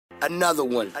Another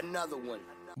one.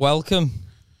 Welcome.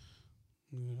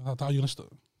 How are you gonna start?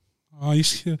 Oh, you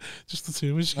scared? Just the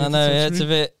two of us. I know, it's a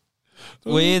bit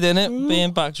weird, isn't it?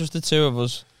 Being back, just the two of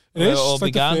us. It is. all It's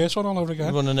like began. the first one all over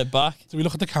again. Running it back. Do we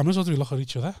look at the cameras or do we look at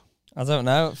each other? I don't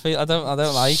know. I don't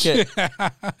like it.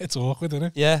 It's awkward, isn't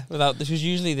it? Yeah, without this, because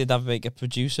usually they'd have like a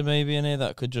producer maybe in here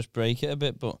that could just break it a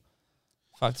bit, but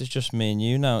in fact it's just me and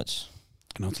you now. It's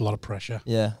It's a lot of pressure.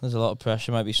 yeah, there's a lot of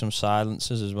pressure. Might be some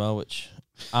silences as well, which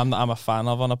I'm a fan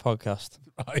of on a podcast.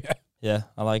 Oh yeah. Yeah,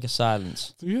 I like a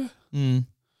silence. Do you?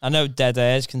 I know dead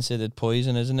air is considered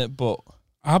poison, isn't it? But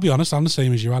I'll be honest, I'm the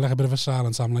same as you. I like a bit of a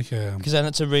silence. I'm like, because then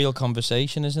it's a real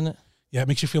conversation, isn't it? yeah, it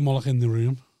makes you feel more like in the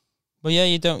room. But yeah,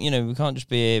 you don't. We can't just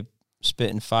be here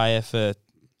spitting fire for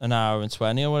an hour and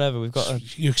 20 or whatever. We've got to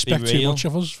You expect too real. much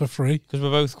of us for free. because we're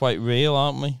both quite real,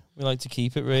 aren't we? We like to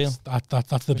keep it real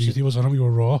That's the beauty, wasn't it? We were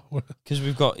raw. because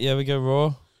we go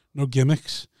raw. No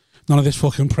gimmicks. None of this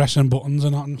fucking pressing buttons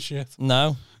and nothing shit.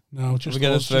 No, No, just we're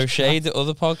going us, to throw just shade at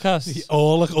other podcasts.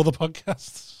 all like other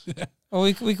podcasts. Yeah. Well,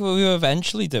 we will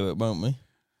eventually do it, won't we?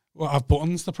 Well, have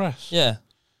buttons to press. Yeah.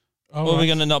 Oh, Or are we right.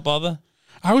 going to not bother?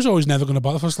 I was always never going to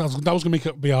bother. First, that was going to make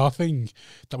it be our thing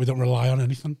that we don't rely on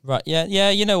anything. Right. Yeah.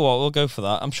 You know what? We'll go for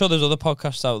that. I'm sure there's other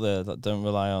podcasts out there that don't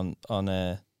rely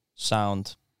on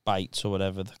sound bites or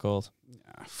whatever they're called.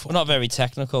 We're not very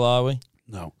technical, are we?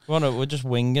 No. We're just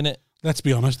winging it. Let's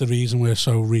be honest. The reason we're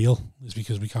so real is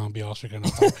because we can't be arsed figuring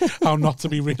out how not to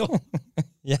be real.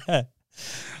 Yeah.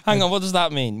 Hang on. What does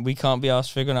that mean? We can't be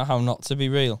asked figuring out how not to be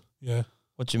real. Yeah.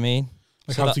 What do you mean?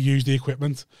 Like So how that- to use the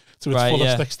equipment to its Right,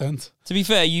 fullest yeah. extent. To be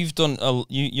fair, you've done.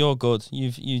 You're good.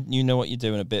 You know what you're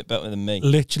doing a bit better than me.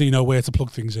 Literally know where to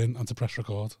plug things in and to press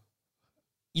record.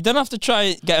 You don't have to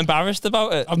try get embarrassed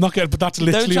about it. I'm not getting, but that's Don't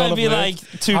literally try all to I've be learned.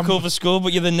 like too cool for school,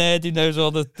 but you're the nerd who knows all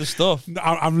the stuff.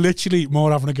 I'm literally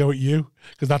more having a go at you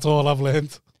because that's all I've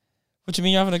learned. What do you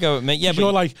mean you're having a go at me? Yeah, You're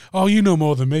but like, oh, you know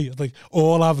more than me. It's like,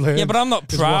 all I've learned. yeah, but I'm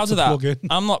not is proud what of to plug that. in.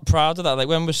 I'm not proud of that. Like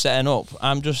when we're setting up,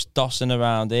 I'm just dossing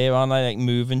around here, aren't I? Like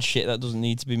moving shit that doesn't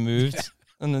need to be moved.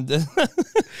 And then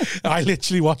I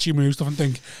literally watch you move stuff and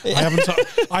think,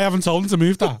 I haven't told him to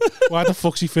move that. Why the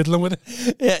fuck's he fiddling with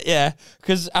it? yeah,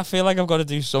 because I feel like I've got to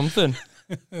do something.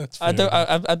 That's I fair don't.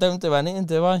 enough. I don't do anything,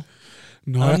 do I?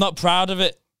 No, I'm not proud of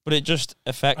it, but it just I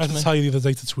affects had to me. tell you the other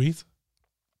day to tweet.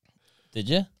 Did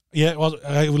you? Yeah, it was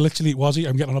literally,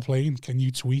 I'm getting on a plane. Can you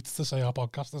tweet to say our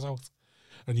podcast is out?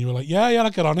 And you were like, yeah, I'll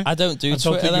get on it. I don't do I don't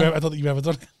Twitter. think then. I don't think you've ever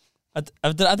done it.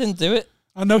 I didn't do it.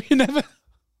 I know you never.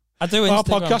 I do Our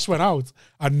Instagram. podcast went out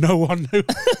and no one knew.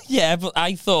 Yeah, but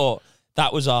I thought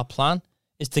that was our plan,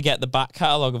 is to get the back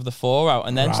catalogue of the 4 out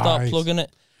and then start Right. plugging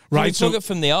it. Right, We plug so- it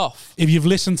from the off. If you've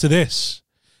listened to this,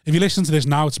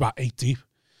 now, it's about 8 deep.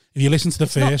 If you listen to the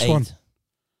It's not first 8. one,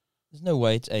 There's no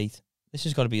way it's 8. This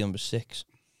has got to be number 6.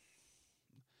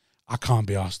 I can't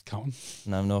be asked counting.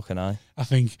 No, nor can I. I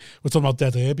think we're talking about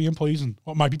dead air being poison.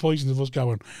 What might be poison of us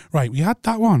going, right, we had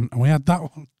that one and we had that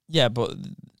one. Yeah, but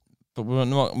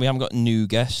we haven't got new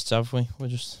guests, have we? We're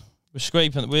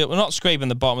scraping. We're not scraping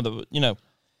the bottom of the.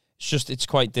 It's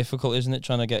quite difficult, isn't it,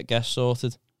 trying to get guests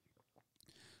sorted?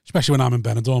 Especially when I'm in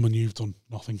Benidorm and you've done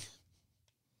nothing.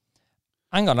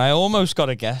 Hang on, I almost got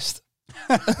a guest.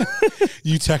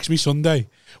 You text me Sunday.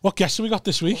 What guests have we got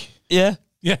this week? Yeah,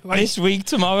 Yeah, like, this week,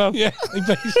 tomorrow. yeah, like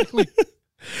basically.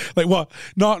 Like what?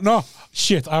 No,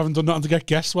 shit, I haven't done nothing to get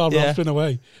guests while Yeah. Rob's been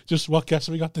away. Just what guests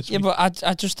have we got this Yeah, week? but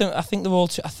I just don't. I think they're all.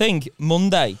 I think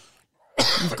Monday.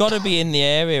 You've got to be in the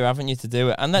area, haven't you, to do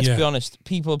it? And let's Yeah. be honest,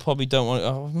 people probably don't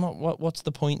want. What's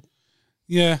the point?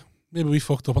 Yeah, maybe we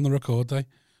fucked up on the record day.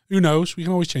 Who knows? We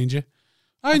can always change it.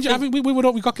 I think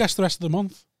we got guests the rest of the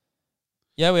month.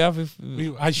 Yeah, we have.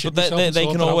 I shit But myself and they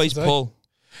sorted can out always today. pull.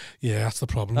 Yeah, that's the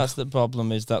problem. That's the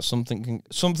problem, is that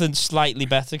something slightly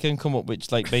better can come up,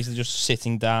 which like basically just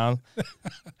sitting down.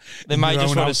 They might your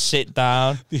just own want to house. sit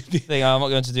down. They- Think, I'm not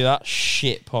going to do that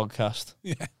shit podcast.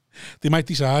 yeah, they might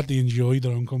decide they enjoy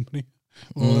their own company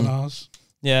more than ours,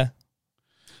 Yeah.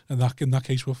 and in that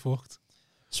case we're fucked.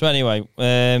 So anyway,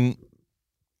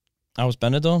 how was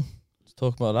Benidorm? Let's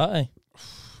talk about that, eh?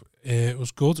 It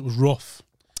was good. It was rough,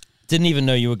 Didn't even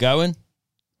know you were going.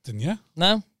 didn't you?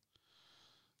 No?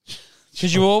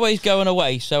 Because you're always going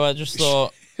away, so I just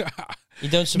thought, you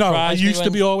don't surprise No, I me used to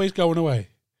when- be always going away.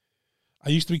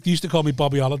 They used to call me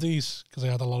Bobby Holidays because I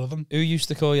had a lot of them Who used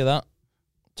to call you that?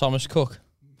 Thomas Cook.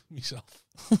 myself.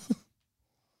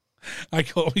 I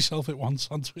called myself it once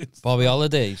on Twitter. Bobby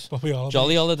Holidays. Bobby Holidays.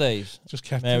 Jolly Holidays. Just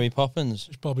kept Mary it. Poppins.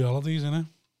 Just Bobby Holidays, innit?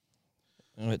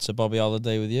 Oh, it's a Bobby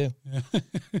Holiday with you.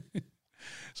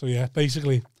 So yeah,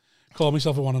 basically, call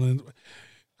myself it once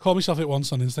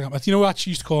on Instagram. You know what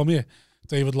actually used to call me?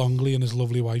 David Longley and his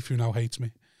lovely wife, who now hates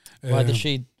me. Why does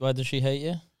she hate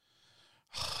you?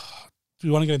 Do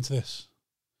you want to get into this?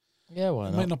 Yeah, why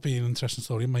It not? might not be an interesting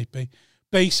story. It might be.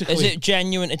 Basically, Is it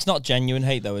genuine? It's not genuine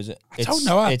hate, though, is it? I don't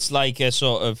know. It's like a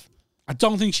sort of. I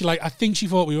don't think she I think she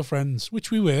thought we were friends,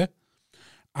 which we were,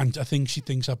 and I think she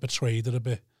thinks I betrayed her a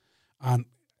bit, and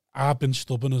I've been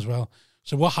stubborn as well.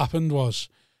 So what happened was,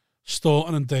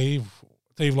 Staunton and Dave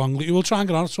Longley, who will try and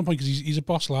get on at some point because he's a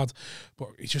boss lad, but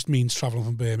it just means travelling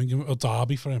from Birmingham or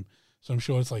Derby for him. So I'm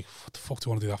sure it's like, what the fuck do you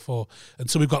want to do that for?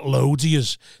 Until we've got loads of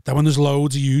yous. Then when there's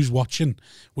loads of yous watching,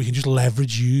 we can just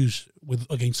leverage yous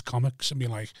against comics and be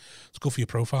like, it's good for your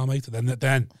profile, mate. And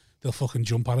then they'll fucking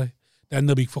jump at it. Then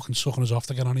they'll be fucking sucking us off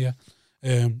to get on here.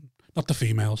 Not the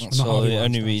females. That's all the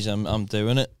only reason I'm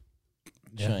doing it.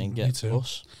 Yeah, Try and me get too.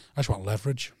 us. I just want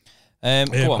leverage. Go I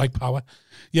on. like power.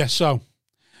 Yeah, so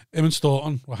him and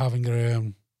Staunton were having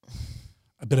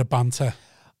a bit of banter.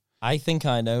 I think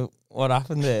I know what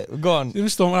happened there. Go on. Him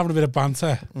and Staunton were having a bit of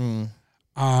banter.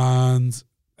 And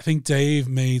I think Dave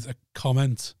made a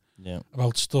comment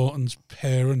about Staunton's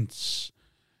parents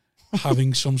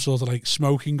having some sort of like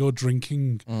smoking or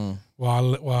drinking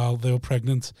while they were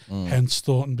pregnant, hence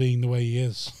Staunton being the way he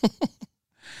is.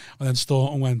 And then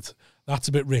Staunton went, "That's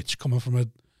a bit rich coming from a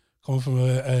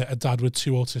dad with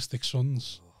 2 autistic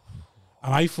sons."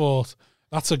 And I thought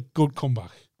that's a good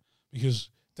comeback because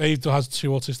Dave has 2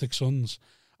 autistic sons,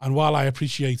 and while I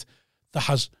appreciate that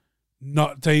has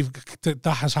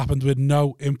happened with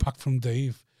no impact from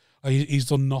Dave. He's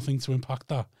done nothing to impact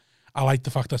that. I like the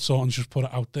fact that Staunton's just put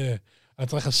it out there.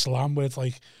 It's like a slam where it's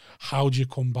like, how do you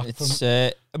come back from?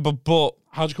 But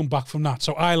how do you come back from that?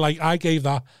 So I gave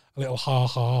that a little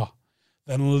ha.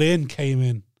 Then Lynn came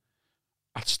in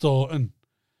at Staunton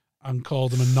and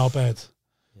called him a knobhead,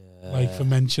 like for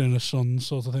mentioning a son,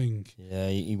 sort of thing. Yeah,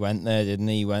 he went there, didn't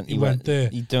he? He went there.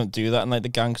 You don't do that in like the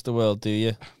gangster world, do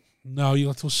you? No,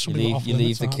 you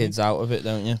leave the kids out of it,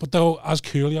 don't you? But though, as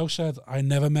Coolio said, I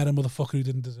never met a motherfucker who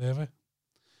didn't deserve it.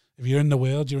 If you're in the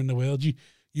world, you're in the world. You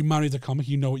married a comic,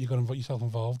 you know what you're going to put yourself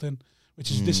involved in.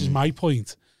 This is my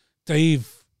point. Dave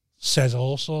says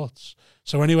all sorts.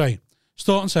 So anyway,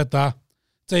 Staunton said that.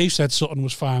 Dave said something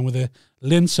was fine with it.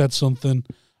 Lynn said something.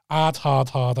 Hard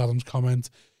Adam's comment.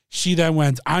 She then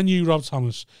went, "And you, Rob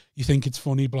Thomas, you think it's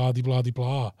funny, blah, blah, blah,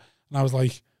 blah." And I was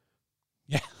like,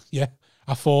 yeah.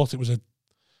 I thought it was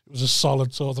a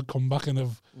solid sort of comeback in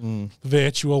the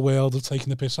virtual world of taking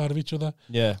the piss out of each other.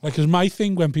 Yeah. Like, because my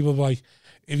thing when people are like,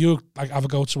 if you like have a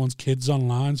go at someone's kids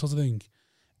online sort of thing,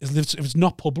 is if it's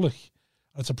not public,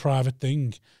 it's a private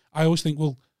thing, I always think,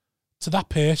 well, to that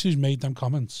person who's made them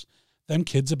comments, them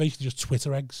kids are basically just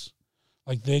Twitter eggs.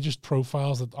 Like, they're just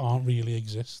profiles that aren't really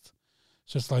exist.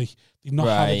 So it's like, they've not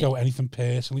had to go anything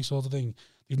personally sort of thing.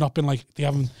 They've not been like, they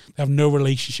have no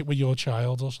relationship with your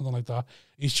child or something like that.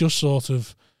 It's just sort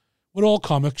of, we're all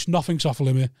comics, nothing's off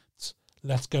limits,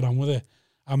 let's get on with it.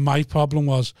 And my problem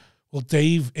was, well,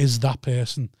 Dave is that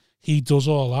person. He does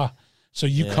all that. So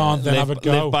you can't then have a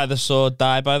go. Live by the sword,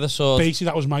 die by the sword. Basically,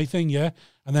 that was my thing, yeah.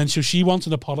 And then so she wants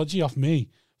an apology off me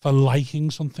for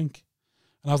liking something.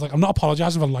 And I was like, I'm not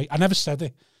apologising for I never said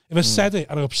it. If I said it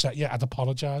and I upset you, I'd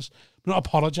apologise. I'm not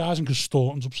apologising because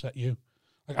Staunton's upset you.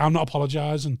 Like, I'm not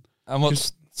apologising. And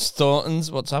what's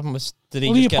Staunton's? What's happened with? Did he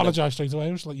well, just he apologised straight away.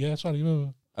 I was like, yeah, sorry.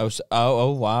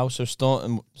 Oh, wow. So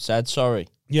Staunton said sorry.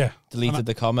 Yeah. Deleted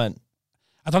the comment.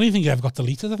 I don't even think it ever got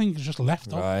deleted. I think it just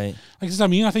left off. Right. Like, I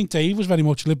mean, I think Dave was very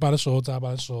much live by the sword, die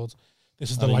by the sword.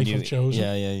 This is the life I've chosen.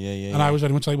 Yeah. And I was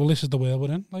very much like, well, this is the world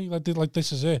we're in. Like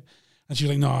this is it. And she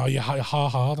was like, no, you're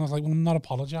hard. And I was like, well, I'm not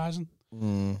apologising.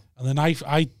 And then I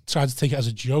tried to take it as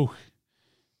a joke.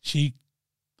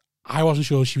 I wasn't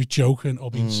sure she was joking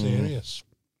or being serious.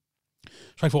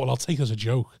 So I thought, well, I'll take it as a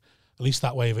joke. At least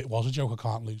that way, if it was a joke, I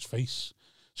can't lose face.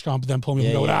 She can't then pull me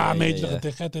up and go, I made you look a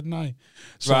dickhead, didn't I?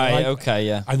 So okay,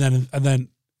 yeah. And then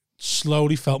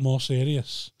slowly felt more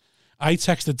serious. I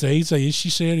texted Dave, say, is she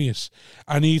serious?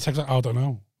 And he texted, I don't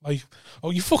know. Like,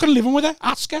 oh, you fucking living with her?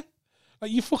 Ask her.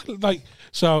 Like, you fucking, like,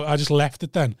 so I just left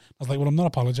it then. I was like, well, I'm not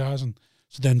apologising.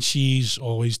 So then she's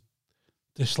always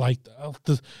disliked,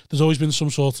 there's always been some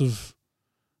sort of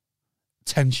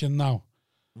tension now.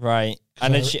 Right.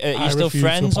 And are you still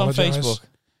friends on Facebook?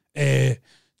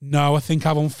 No, I think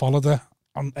I've unfollowed her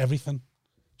on everything.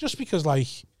 Just because, like,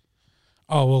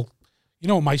 oh, well, you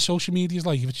know what my social media is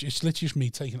like? It's literally just me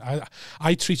taking,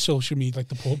 I treat social media like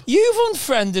the pub. You've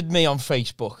unfriended me on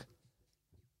Facebook.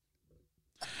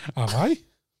 Have I?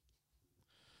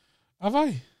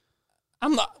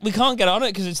 I'm not. We can't get on it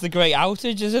because it's the great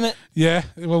outage, isn't it? Yeah.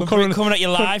 Well, We're coming at you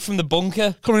live from the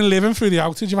bunker. Currently living through the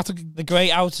outage. You've had to The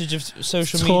great outage of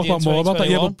social talk media. about more about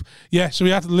that. Yeah, so we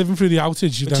had to living through the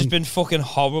outage. Which has been fucking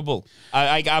horrible.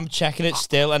 I'm checking it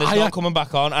still, and it's not coming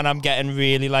back on, and I'm getting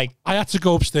really like. I had to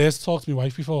go upstairs to talk to my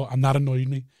wife before, and that annoyed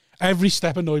me. Every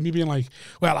step annoyed me, being like,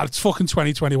 "Well, it's fucking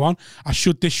 2021.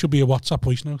 This should be a WhatsApp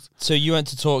voice note." So you went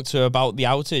to talk to her about the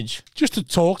outage, just to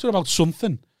talk to her about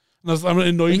something. And I'm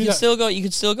annoyed. You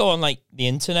could still go on like the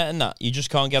internet and that. You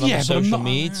just can't get on the social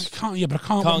media. But I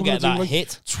can't. Can't get that like,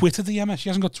 hit. Twitter DMS. She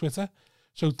hasn't got Twitter,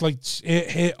 so it's like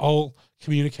all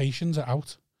communications are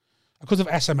out. I could have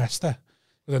SMS'd her,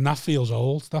 but then that feels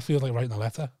old. That feels like writing a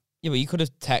letter. Yeah, but you could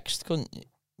have texted, couldn't you?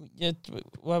 Yeah,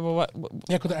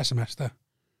 Yeah, I could have SMS'd her.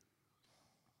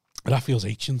 But that feels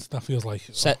ancient. That feels like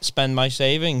spend my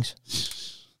savings.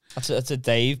 That's a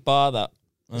Dave bar. That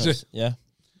is it? Yeah.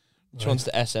 Which wants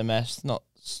to SMS, not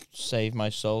save my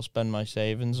soul, spend my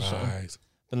savings or something. Right.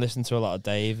 Been listening to a lot of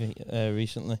Dave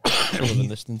recently. That's all I've been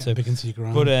listening to. Big into your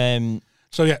ground. But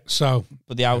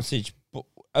but the outage. But,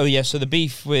 so the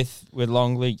beef with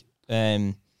Longley,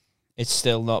 it's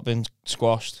still not been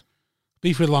squashed.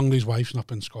 Beef with Longley's wife's not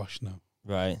been squashed, no.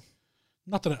 Right.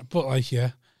 Not that, but like,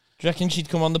 yeah. Do you reckon she'd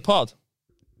come on the pod?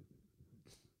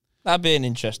 That'd be an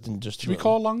interesting. Should we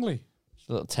call Longley? Just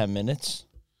a little 10 minutes.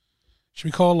 Should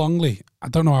we call Longley? I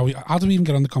don't know how do we even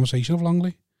get on the conversation of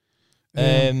Longley?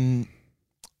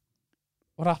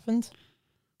 What happened?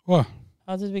 What?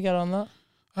 How did we get on that?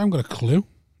 I haven't got a clue.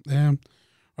 Right,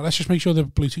 let's just make sure the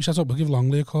Bluetooth set up. We'll give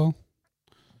Longley a call.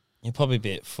 You'll probably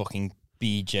be at fucking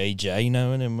BJJ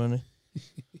knowing him, won't he?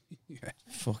 Yeah.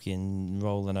 Fucking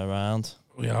rolling around.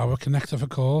 We're connected for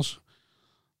calls.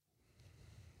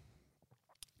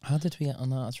 How did we get on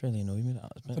that? That's really annoyed me. That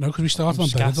I don't know, because we started on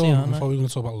Benidorm before we were going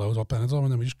to talk about loads about Benidorm,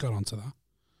 and then we just got onto that.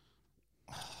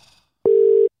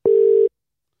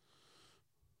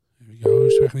 Here we go.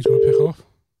 Who's reckon he's going to pick up?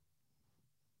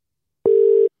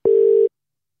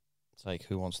 It's like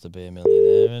Who Wants to Be a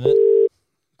Millionaire, innit?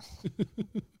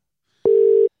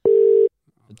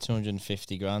 For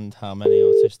 250 grand, how many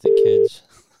autistic kids?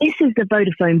 This is the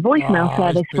Vodafone voicemail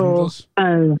service for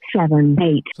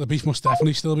 078. So the beef must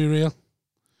definitely still be real.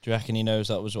 Do you reckon he knows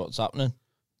that was what's happening?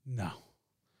 No.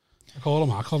 I call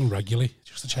him regularly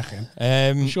just to check in.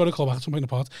 I'm sure he'll call back at some point in the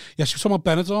pod. Yeah, she was talking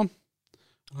about Benidorm.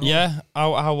 Yeah,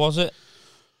 how was it?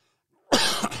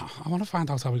 I want to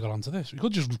find out how we got onto this. We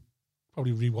could just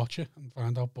probably rewatch it and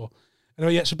find out. But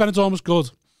anyway, yeah, so Benidorm was good.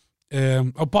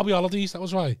 Bobby Holidays, that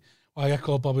was right. Why I get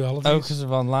called Bobby Holidays. Oh, because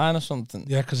of online or something?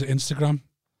 Yeah, because of Instagram.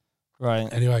 Right.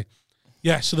 Anyway,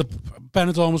 yeah, so the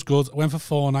Benidorm was good. I went for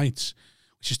 4 nights,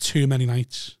 which is too many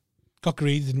nights. Got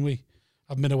greedy, didn't we?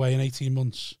 I've been away in 18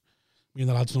 months. Me and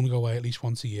the lads only go away at least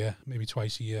once a year, maybe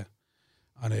twice a year.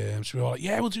 And so we were all like,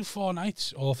 yeah, we'll do 4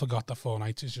 nights. All forgot that 4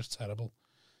 nights is just terrible.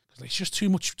 Because it's just too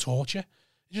much torture.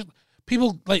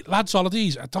 People, like, lads'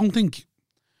 holidays, I don't think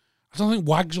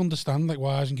wags understand, like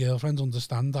wives and girlfriends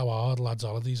understand how hard lads'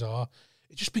 holidays are.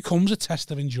 It just becomes a test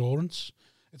of endurance.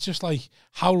 It's just like,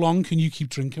 how long can you keep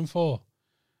drinking for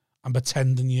and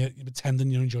pretending you're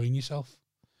enjoying yourself?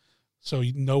 So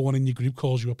no one in your group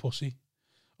calls you a pussy.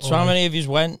 So how many of you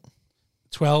went?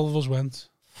 12 of us went.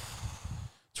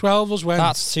 12 of us went.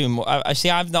 That's too much. I see.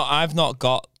 I've not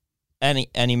got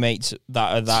any mates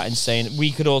that are that insane.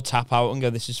 We could all tap out and go,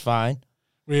 "This is fine."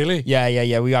 Really?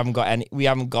 Yeah. We haven't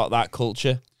got that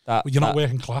culture. Well, you're not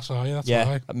working class, are you? That's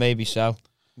why. Maybe so.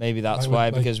 Maybe that's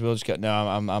why. Because we'll just go. No,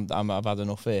 I've had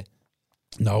enough here.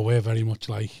 No, we're very much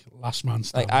like last man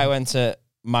standing. Like I went to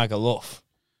Magaluf.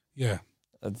 Yeah.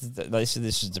 This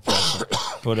is depressing.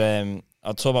 But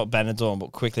I'll talk about Benidorm,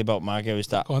 but quickly about Maga is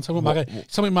that. Go on, tell me Maga.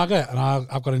 Tell me Maga, and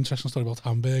I've got an interesting story about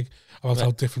Hamburg, about how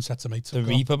different sets of mates have the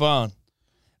Reaper Barn.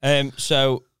 Went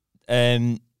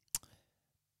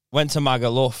to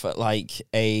Magaluf at like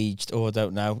aged, I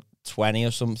don't know, 20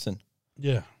 or something.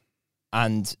 Yeah.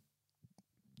 And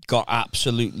got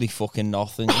absolutely fucking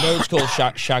nothing. You know it's called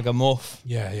Shagamuff.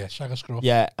 Yeah, Shagascruff.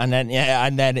 Yeah, and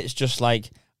then it's just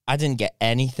like I didn't get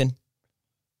anything.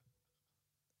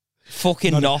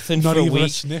 Fucking nothing not for a even week. A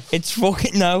sniff. It's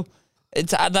fucking no.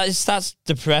 That's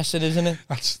depressing, isn't it?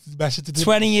 That's messy.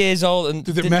 20 years old and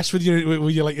did it mess with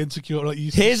your like insecure? Like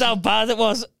here's how bad it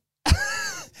was.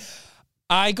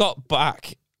 I got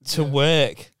back to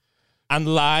work and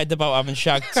lied about having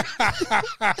shagged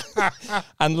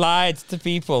and lied to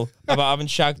people about having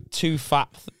shagged two fat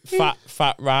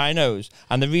rhinos.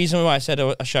 And the reason why I said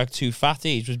I shagged two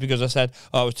fatties was because I said,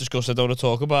 "Oh, it's disgusting. I don't want to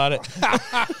talk about it."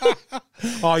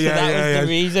 Oh yeah, so that was the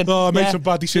reason. Oh, I made some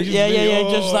bad decisions. Yeah.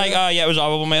 Just like, oh yeah, it was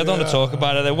horrible, mate. I don't want to talk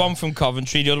about it. The one from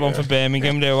Coventry, the other one from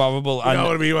Birmingham. They were horrible. You know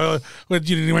what I mean? Well, when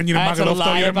you're in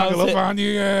Magaluf, aren't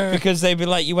you? Because they'd be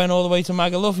like, you went all the way to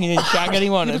Magaluf and you didn't shag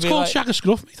anyone. It's called shag a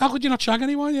scruff, mate. How could you not shag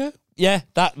anyone? Yeah,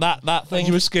 that thing.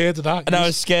 You were scared of that. And I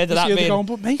was scared of that being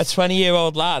a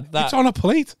 20-year-old lad. It's on a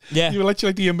plate. Yeah. You were like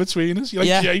the in-betweeners. You're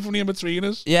like Jay from the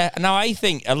in-betweeners. Yeah. Now, I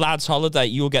think a lad's holiday,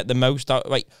 you'll get the most out.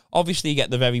 Like, obviously, you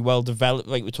get the very well-developed,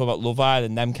 like we talk about Love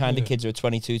Island, them kind of kids who are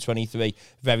 22, 23,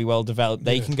 very well-developed.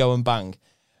 They can go and bang.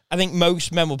 I think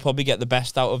most men will probably get the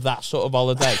best out of that sort of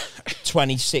holiday,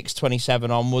 26, 27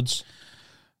 onwards.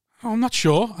 I'm not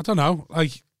sure. I don't know.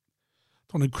 Like,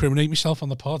 I don't want to incriminate myself on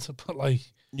the pod, but like...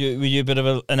 Were you a bit of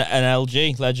an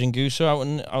LG, Legend Gooser,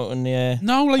 out in the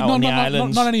no, like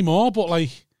not anymore. But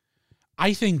like,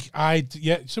 I think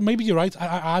So maybe you're right.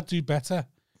 I'd do better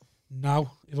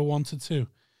now if I wanted to.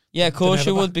 Yeah, of course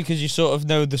you would, because you sort of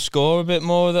know the score a bit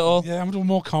more of it all. Yeah, I'm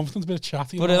more confident, a bit of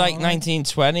chatty. But like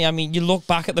 1920, I mean, you look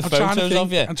back at the photos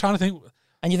of you. I'm trying to think.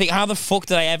 And you think, how the fuck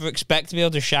did I ever expect to be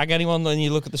able to shag anyone? Then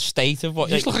you look at the state of what...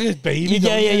 You just look like a baby.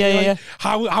 Yeah. Like,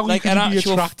 how like you could be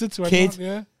attracted to anyone?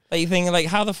 Yeah. Like you think, like,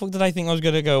 how the fuck did I think I was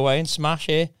going to go away and smash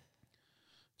here?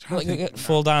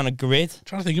 Fall down a grid. I'm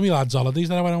trying to think of me lads' holidays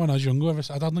that I went on when I was younger.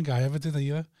 I don't think I ever did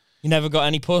either. You never got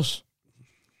any puss?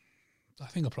 I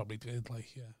think I probably did,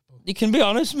 like, yeah. You can be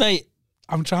honest, mate.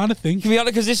 I'm trying to think. To be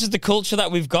honest, because this is the culture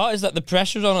that we've got, is that the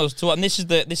pressure's on us to, and this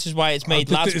is why it's made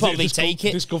lads probably take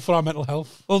it. This good for our mental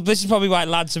health. Well, this is probably why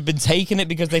lads have been taking it,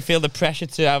 because they feel the pressure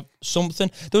to have something.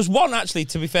 There was one, actually,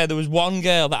 to be fair, there was one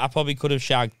girl that I probably could have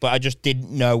shagged, but I just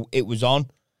didn't know it was on. Do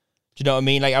you know what I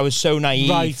mean? Like, I was so naive.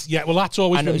 Right, yeah, well, that's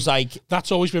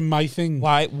always been my thing.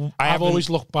 Why? I've always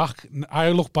looked back.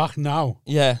 I look back now.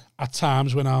 Yeah. At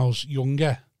times when I was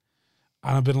younger,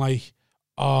 and I've been like,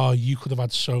 oh, you could have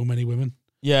had so many women.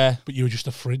 Yeah. But you were just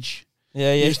a fridge.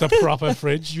 Yeah. You were just a proper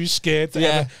fridge. You were scared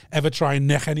to ever try and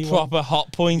neck anyone. Proper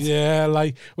hot point. Yeah,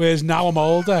 like, whereas now I'm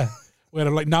older.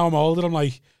 I'm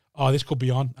like, oh, this could be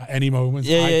on at any moment.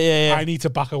 Yeah. I need to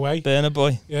back away. Burner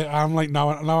boy. Yeah, I'm like, now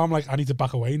I'm like, I need to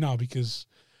back away now because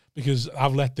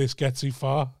I've let this get too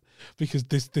far. Because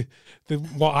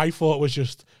what I thought was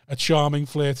just a charming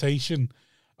flirtation.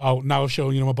 Oh, now I've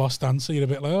shown you I'm a boss dancer. You're a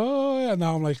bit like, oh yeah.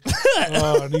 Now I'm like,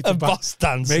 oh, I need to boss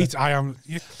dancer, mate. I am.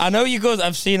 Yeah. I know you're good.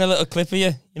 I've seen a little clip of you.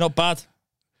 You're not bad.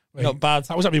 You're not bad.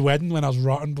 That was at my wedding when I was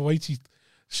rotten. But wait, you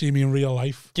see me in real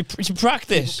life. Do you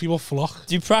practice? People flock.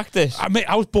 Do you practice?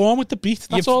 I was born with the beat.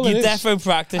 That's all it is. You defo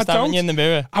practiced, haven't you, in the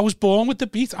mirror? I was born with the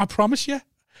beat. I promise you.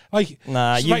 Like,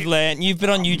 nah, you've learned. You've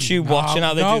been on YouTube watching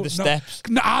how they do the steps.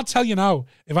 No, I'll tell you now.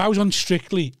 If I was on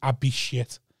Strictly, I'd be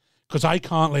shit because I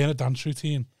can't learn a dance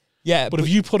routine. Yeah, but if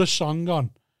you put a song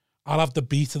on, I'll have the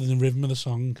beat and the rhythm of the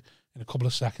song in a couple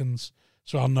of seconds,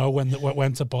 so I'll know when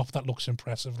to bop. That looks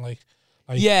impressive, like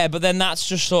yeah. But then that's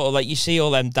just sort of like you see all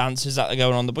them dances that are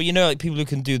going on. But you know, like people who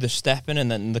can do the stepping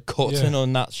and then the cutting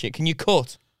and that shit. Can you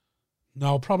cut?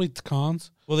 No, probably can't.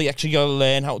 Well, you actually got to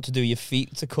learn how to do your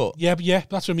feet to cut. Yeah,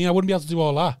 that's what I mean. I wouldn't be able to do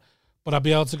all that, but I'd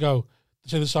be able to go.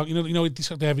 Say the song, you know,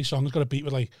 every song's got a beat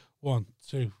with like 1,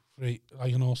 2, 3,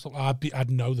 like and all stuff. I'd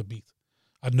know the beat.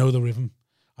 I'd know the rhythm,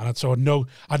 and I'd know.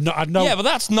 Yeah, but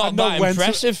that's not that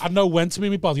impressive. I'd know when to move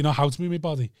my body, how to move my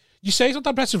body. You say it's not that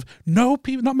impressive. No,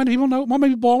 not many people know. Not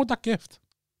maybe born with that gift.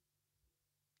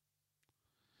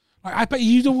 Like, I bet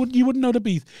you wouldn't know the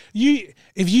beat.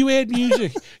 If you heard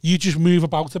music, you just move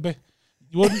about a bit.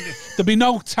 You wouldn't. There'd be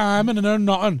no timing and no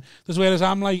nothing. There's whereas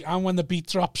I'm when the beat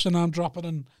drops and I'm dropping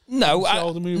and. No,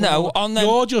 on them.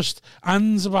 You're just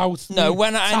hands about. No,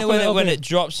 when it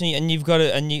drops and you've got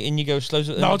it and you go slow.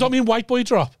 No, I don't mean white boy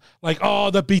drop. Like,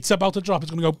 oh, the beat's about to drop.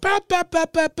 It's gonna go ba ba ba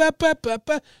ba ba ba ba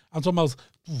ba. I'm talking about,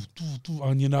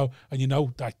 and you know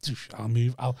that I'll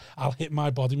move. I'll hit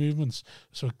my body movements.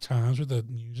 So at times with the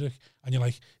music, and you're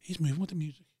like, he's moving with the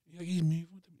music. He's moving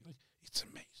with the music. It's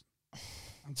amazing.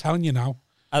 I'm telling you now.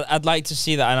 I'd like to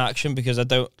see that in action because I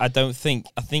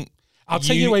think. I'll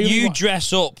tell you where you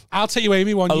dress up. I'll tell you,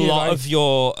 Amy, one a year, lot of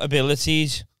your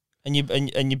abilities, and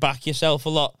you back yourself a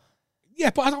lot. Yeah,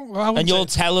 but I don't. And you'll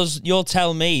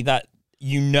tell me that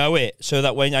you know it, so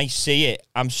that when I see it,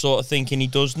 I'm sort of thinking he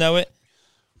does know it.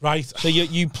 Right. So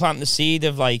you plant the seed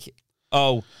of like,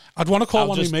 oh, I'd want to call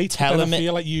one of my mates, but then I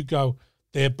feel like you go,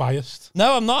 they're biased.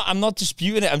 No, I'm not. I'm not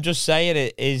disputing it. I'm just saying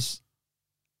it is.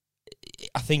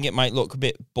 I think it might look a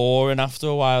bit boring after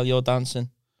a while. You're dancing.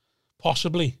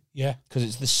 Possibly, yeah. Because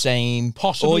it's the same.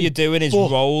 Possibly. All you're doing is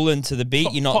rolling to the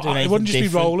beat. You're not doing anything It wouldn't just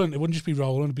different. be rolling. It wouldn't just be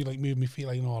rolling. It'd be like moving my feet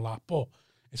like and all that. But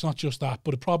it's not just that.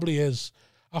 But it probably is.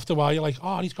 After a while, you're like,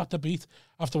 oh, he's got the beat.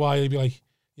 After a while, you'll be like,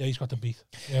 yeah, he's got the beat.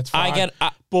 Yeah, it's fine.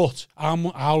 But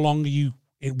how long are you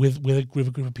with a group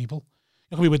of people?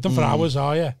 You can be with them for hours,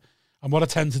 are you? And what I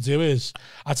tend to do is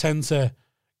I tend to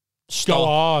go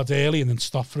hard early and then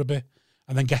stop for a bit.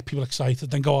 And then get people excited,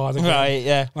 then go hard again. Right,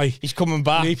 yeah. Like he's coming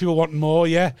back. Need people wanting more,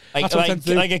 yeah. That's what I tend to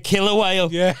do. Like a killer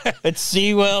whale. Yeah. At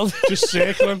SeaWorld. Just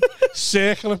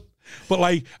circling. But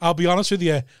like, I'll be honest with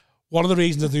you, one of the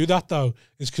reasons I do that though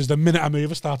is because the minute I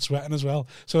move, I start sweating as well.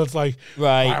 So it's like,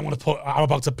 right, I'm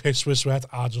about to piss with sweat.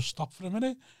 I'll just stop for a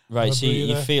minute. Right, so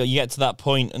you get to that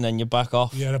point and then you back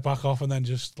off. Yeah, I back off and then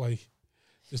just like.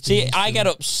 See, I get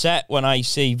upset when I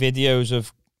see videos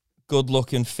of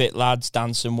good-looking fit lads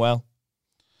dancing well.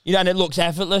 You know, and it looks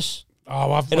effortless.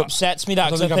 It upsets me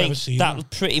that because I think that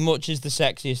pretty much is the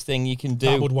sexiest thing you can do.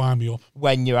 That would wind me up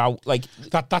when you're out. Like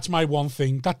that's my one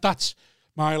thing. That's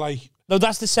my like. No,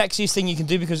 that's the sexiest thing you can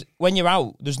do because when you're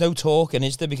out, there's no talking,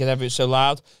 is there? Because everything's so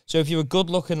loud. So if you're a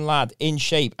good-looking lad in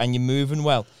shape and you're moving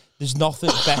well, there's nothing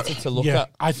better to look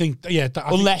at. I think,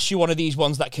 unless you're one of these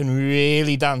ones that can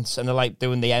really dance and they're like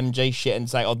doing the MJ shit and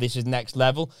it's like, oh, this is next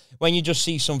level. When you just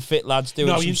see some fit lads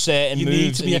doing some certain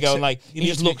moves and you're going like, he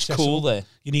just looks cool there.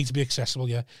 You need to be accessible,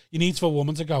 yeah. You need for a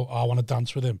woman to go, oh, I want to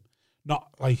dance with him. Not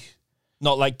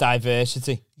like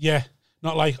diversity. Yeah.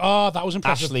 Not like, oh, that was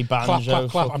impressive. Ashley Banjo.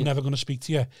 Clap. I'm never going to speak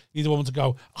to you. You need a woman to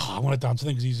go, oh, I want to dance with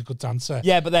him because he's a good dancer.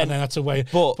 Yeah, but then that's a way.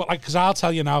 But like, because I'll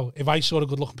tell you now, if I saw a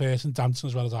good-looking person dancing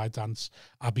as well as I dance,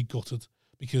 I'd be gutted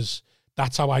because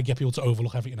that's how I get people to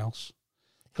overlook everything else.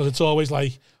 Because it's always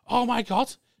like, oh my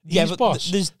God, he's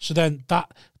boss. So then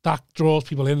that draws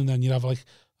people in, and then you have like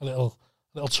a little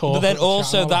talk. But then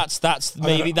also that's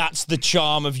the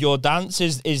charm of your dance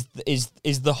is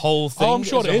the whole thing. Oh, I'm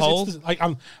sure it is.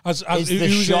 It's the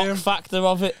shock factor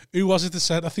of it. Who was it that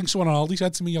said? I think someone on Aldi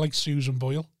said to me, "You're like Susan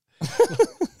Boyle."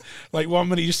 Like 1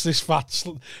 minute, you're just this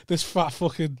fat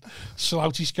fucking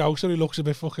slouchy scouser who looks a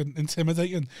bit fucking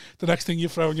intimidating. The next thing, you're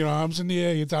throwing your arms in the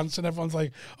air, you're dancing. Everyone's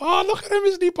like, "Oh, look at him,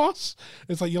 isn't he, boss?"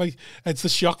 It's like it's the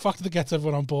shock factor that gets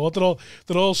everyone on board.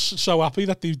 They're all so happy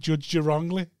that they've judged you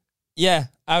wrongly. Yeah,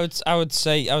 I would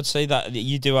say that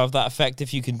you do have that effect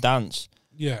if you can dance.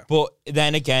 Yeah. But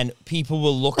then again, people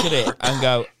will look at it and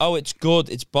go, "Oh, it's good,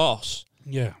 it's boss."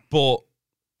 Yeah. But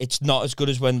it's not as good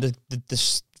as when the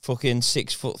fucking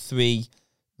 6'3"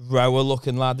 rower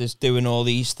looking lad is doing all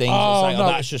these things. Oh, it's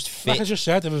like, that's just fit. Like I just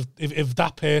said, if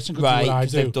that person could do what I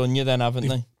do, they've done you then, haven't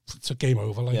they? It's a game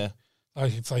over. Like, yeah.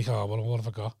 Like it's like, oh, what have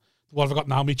I got? What have I got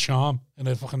now? Me charm in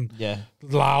a fucking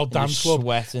loud dance club.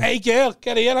 Sweating. Hey girl,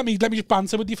 get here. Let me just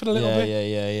banter with you for a little bit.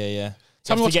 Yeah.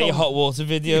 Tell me to get your hot water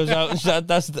videos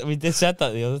out. We did said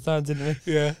that the other time, didn't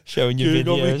we? Yeah. Showing your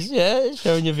videos. Yeah,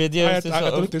 showing your videos. I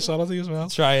did it this holiday as well.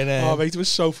 Trying it. Oh mate, it was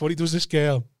so funny. There was this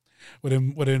girl we're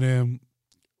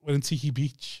in Tiki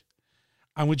Beach,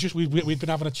 and we'd been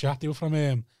having a chat. They were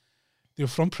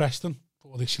from Preston,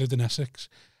 but she lived in Essex,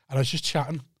 and I was just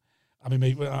chatting.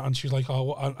 And she was like,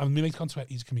 "Oh," and my mate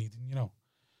contacted, he's a comedian, you know.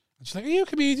 And she's like, "Are you a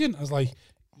comedian?" I was like,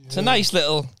 yeah. It's a nice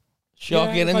little shock,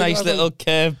 a nice little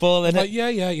curveball in it. Like,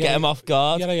 yeah. Get him off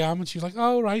guard. Yeah, I am. And she was like,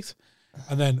 "Oh, right."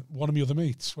 And then one of my other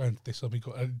mates went, "This will be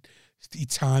good." And he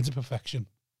timed to perfection,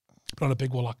 put on a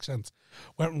big wool accent,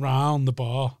 went round the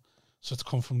bar, so to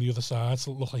come from the other side,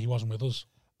 so it looked like he wasn't with us.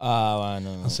 Oh, I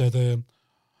know. And said,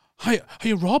 "Hi, are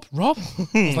you Rob? Rob?"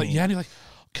 I was like, "Yeah." And he's like,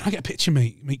 "Can I get a picture,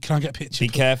 mate? Can I get a picture?" Be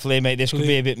careful here, mate. This could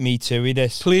be a bit Me Too-y,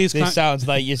 this. Please. This sounds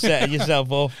like you're setting yourself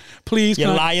up. Please.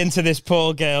 You're lying to this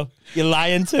poor girl. You're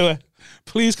lying to her.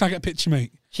 Please, can I get a picture,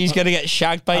 mate? She's going to get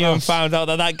shagged by you and found out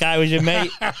that guy was your mate.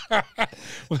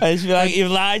 And she'll be like, "You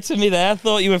lied to me there. I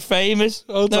thought you were famous.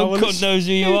 No cunt knows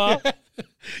who you are."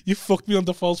 You fucked me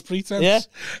under false pretense. Yeah.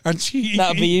 And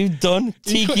that'll be you done.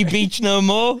 Tiki Beach no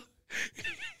more.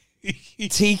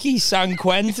 Tiki San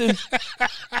Quentin.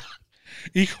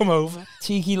 He come over.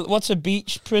 Tiki, what's a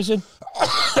beach prison?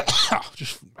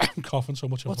 Just coughing so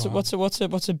much.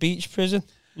 What's a beach prison?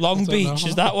 Long Beach,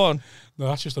 is that one? No,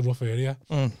 that's just a rough area.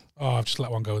 Oh, I've just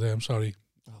let one go there. I'm sorry.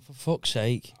 Oh, for fuck's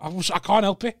sake! I can't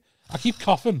help it. I keep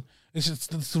coughing. It's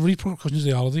the repercussions of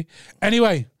the holiday.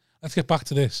 Anyway, let's get back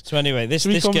to this. So anyway, this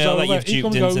girl that you've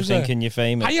duped into thinking you're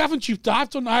famous. I haven't duped. I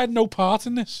had no part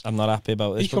in this. I'm not happy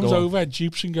about this. He comes over,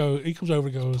 dupes and goes. He comes over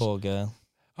and goes, "Poor girl.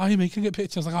 Oh, you can get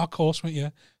pictures." I was like, "Oh, of course, mate, yeah."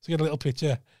 So I get a little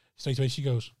picture. Straight away she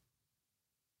goes,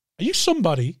 "Are you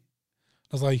somebody?"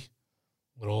 I was like,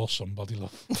 "We're all somebody,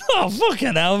 love." Oh,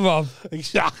 fucking hell, Rob.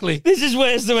 Exactly. This is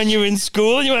worse than when you were in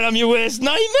school and you went, "I'm your worst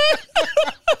nightmare."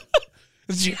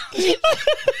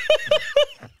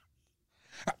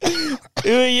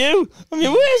 Who are you? I'm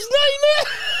your worst nightmare.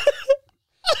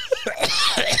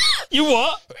 You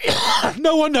what?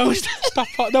 No one knows that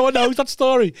part. No one knows that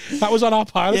story. That was on our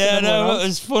pilot. Yeah, no, it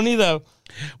was funny though.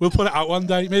 We'll put it out one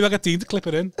day. Maybe I'll get Dean to clip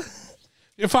it in.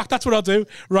 In fact, that's what I'll do.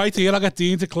 Right here, I'll get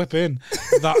Dean to clip in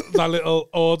that little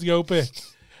audio bit.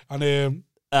 And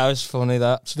that was funny,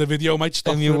 that. So the video might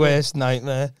stop. I'm your worst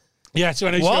nightmare. Yeah, so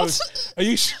anyway, what? Are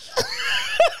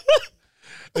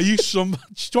you some... Do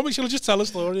you want me to just tell a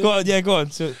story? Go on, yeah, go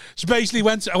on. So basically,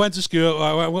 I went to school.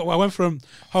 I went from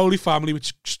Holy Family,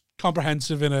 which is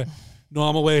comprehensive in a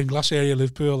normal way in Glass area,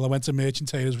 Liverpool. I went to Merchant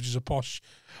Taylors, which is a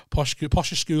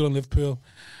posher school in Liverpool.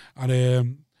 And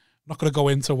I'm not going to go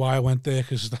into why I went there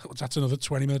because that's another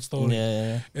 20-minute story.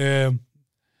 Yeah.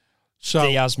 So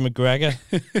Diaz McGregor.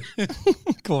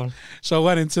 Go on. So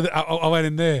I went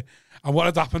in there, and what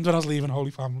had happened when I was leaving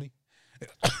Holy Family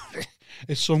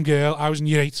is some girl, I was in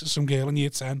year 8, some girl in year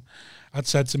 10 had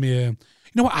said to me, you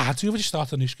know what I'd do if I just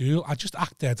start a new school? I'd just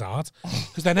act dead hard.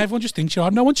 Because then everyone just thinks you're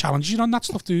hard. No one challenges you on that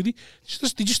stuff, do they?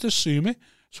 They just assume it.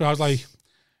 So I was like,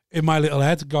 in my little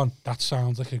head, gone, that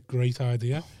sounds like a great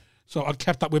idea. So I'd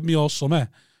kept that with me all summer.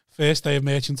 First day of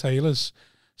Merchant Taylors,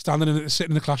 sitting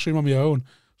in the classroom on my own.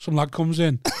 Some lad comes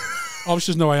in.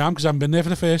 Obviously doesn't know who I am because I haven't been there for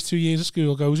the first 2 years of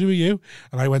school. Goes, who are you?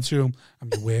 And I went to him, I'm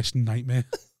your worst nightmare.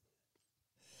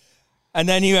 And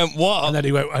then he went, what? And then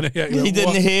he went, he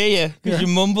didn't hear you because you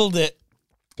mumbled it.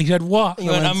 He said, what? He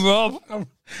went, I'm Rob.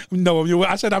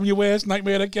 I said, I'm your worst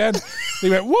nightmare again. He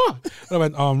went, what? And I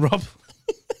went, oh, I'm Rob.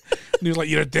 And he was like,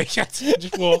 you're a dickhead. I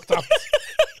just walked out.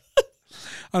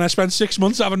 And I spent 6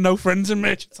 months having no friends in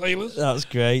Merchant Taylors. That's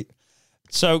great.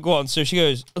 So, go on. So she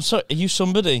goes, oh, sorry, are you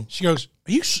somebody? She goes,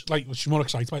 are you, like, she's more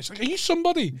excited about it. She's like, are you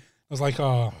somebody? I was like,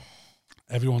 oh,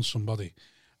 everyone's somebody.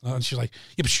 And she's like,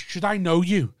 yeah, but should I know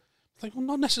you? Like, well,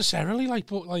 not necessarily, like,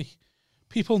 but like,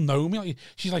 people know me. Like,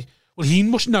 she's like, well, he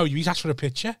must know you. He's asked for a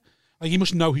picture. Like, he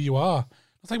must know who you are. I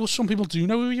was like, well, some people do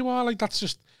know who you are. Like, that's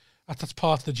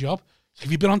part of the job. Like,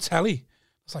 have you been on telly? I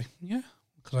was like, yeah,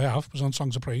 because I have. I was on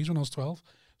Songs of Praise when I was 12.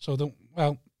 So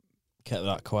kept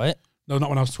that quiet. No, not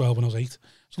when I was 12. When I was 8. I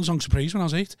was on Songs of Praise when I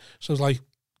was 8. So I was like,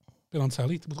 been on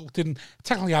telly.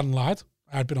 Technically, I hadn't lied.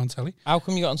 I had been on telly. How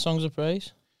come you got on Songs of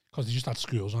Praise? Because they just had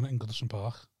schools on it in Goodison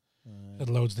Park. They had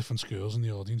loads of different schools in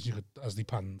the audience. You could, as they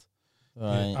panned,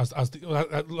 right?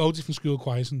 Loads of different school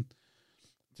choirs and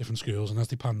different schools, and as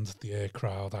they panned the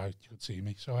crowd out, you could see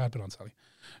me. So I had been on telly.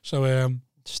 So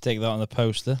stick that on the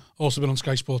poster. Also been on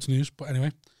Sky Sports News, but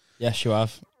anyway. Yes, you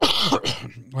have.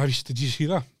 Did you see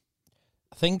that?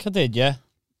 I think I did. Yeah.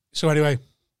 So anyway,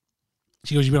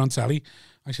 she goes, "You've been on telly."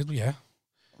 I said, "Well, yeah."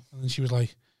 And then she was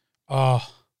like, "Oh,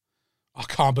 I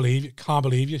can't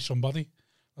believe you're somebody."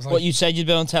 Like, what, you said you'd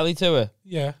been on telly to her?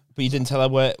 Yeah. But you didn't tell her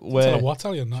where? Tell her what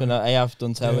telly or not? So no, I have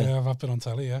done telly. Yeah, I've been on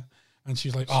telly, yeah. And she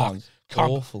was like,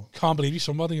 awful. Can't believe you're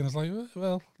somebody. And I was like,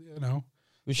 well, you know.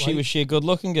 Was she a good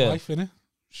looking girl? Life, innit?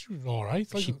 She was all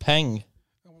right. Was she peng?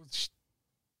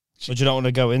 But you don't want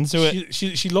to go into it.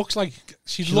 She looks like...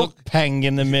 She looked peng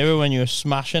in the mirror when you were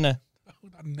smashing her.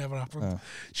 That never happened. Oh.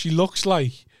 She looks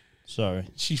like... Sorry.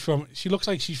 She looks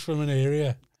like she's from an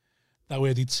area that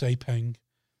where they'd say peng.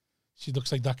 She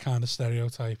looks like that kind of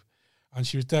stereotype. And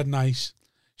she was dead nice.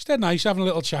 She's dead nice, having a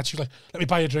little chat. She was like, let me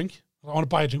buy you a drink. I want to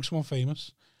buy a drink, someone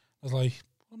famous. I was like,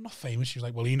 well, I'm not famous. She was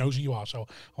like, well, he knows who you are, so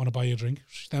I want to buy you a drink.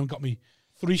 She then got me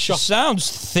 3 shots. Sounds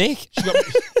thick.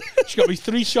 She got me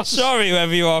 3 shots. Sorry,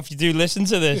 whoever you are, if you do listen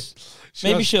to this.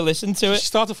 Maybe she'll listen to it. She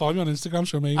started following me on Instagram,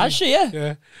 so maybe. Has she, yeah?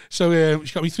 Yeah. So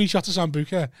she got me 3 shots of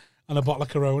Sambuca and a bottle of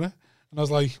Corona. And I was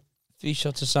like... 3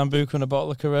 shots of Sambuca and a bottle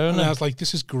of Corona. And I was like,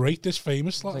 this is great, this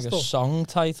famous like stuff. A song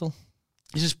title.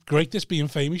 This is great, this being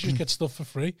famous. You just get stuff for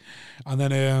free. And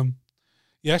then,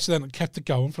 so then I kept it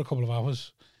going for a couple of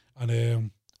hours.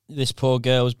 And this poor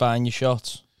girl was buying you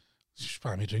shots. She was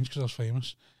buying me drinks because I was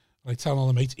famous. And I tell all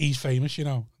the mates, he's famous, you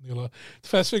know. The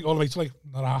first thing, all the mates are like,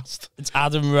 not asked. It's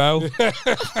Adam Rowe.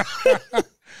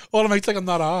 All the mates like, I'm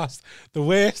not asked. The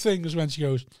worst thing was when she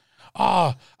goes,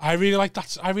 I really like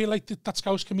that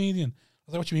Scouse comedian. I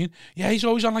was like, what do you mean? Yeah, he's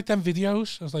always on like them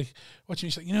videos. I was like, what do you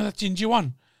mean? She's like, you know that ginger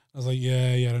one? I was like,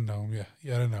 yeah, I don't know.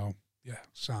 Yeah, I don't know. Yeah,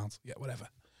 sounds. Yeah, whatever.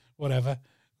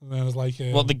 And then I was like,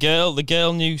 what, the girl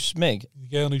knew Smig? The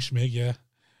girl knew Smig, yeah.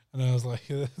 And I was like,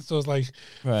 so I was like,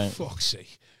 right, fuck's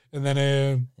sake. And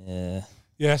then,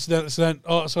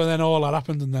 so then all that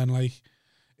happened, and then like,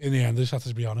 in the end, I just have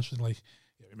to be honest with like,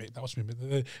 yeah, mate, that was me.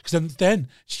 Because then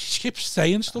she keeps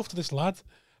saying stuff to this lad,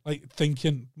 like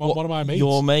thinking one of my mates,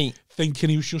 your mate, thinking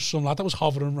he was just some lad that was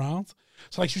hovering around.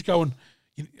 So like she was going,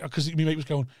 because my mate was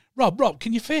going, Rob,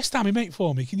 can you FaceTime me mate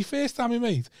for me? Can you FaceTime me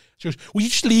mate? She goes, will you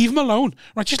just leave him alone?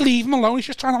 Right, just leave him alone. He's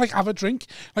just trying to like have a drink.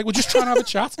 Like, we're just trying to have a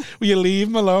chat. Will you leave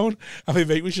him alone? And my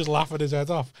mate was just laughing his head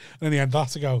off. And in the end,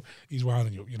 that's to go, he's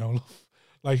winding you up, you know, love.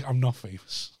 Like, I'm not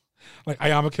famous. Like, I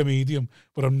am a comedian,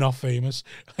 but I'm not famous.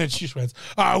 And she just went,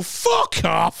 oh, fuck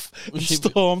off! And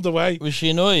stormed away. Was she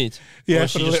annoyed? Yeah, or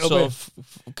was she just sort of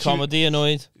comedy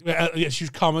annoyed? Yeah, she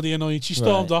was comedy annoyed. She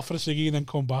stormed off for a ciggy and then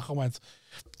come back and went,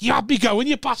 you had me going,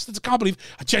 you bastards. I can't believe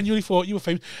I genuinely thought you were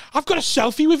famous. I've got a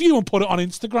selfie with you and put it on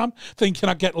Instagram thinking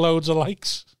I'd get loads of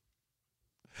likes.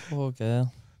 Poor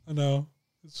girl. I know.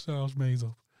 It sounds made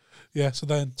up. Yeah, so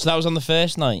that was on the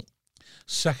first night?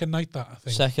 Second night, that, I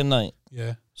think. Second night?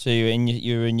 Yeah. So you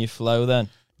were in your flow then?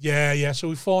 Yeah. So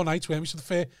we 4 nights, weren't we? So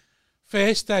the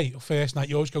first day or first night,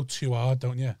 you always go too hard,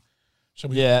 don't you? So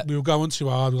we were going too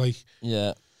hard, like...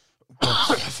 Yeah.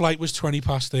 Flight was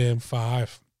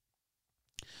 5.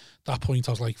 That point,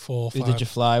 I was like 4 5. Who did you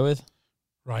fly with?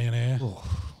 Ryanair. Oh.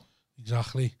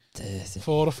 Exactly. Dirty.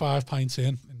 4 or 5 pints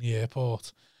in the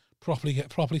airport.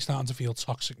 Properly starting to feel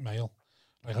toxic male.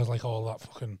 Like, I was like all that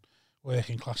fucking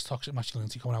working class toxic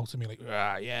masculinity coming out to me. Like,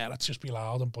 yeah, let's just be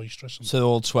loud and boisterous. And, so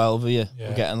all 12 of you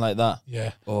were getting like that?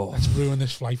 Yeah. Oh. Let's ruin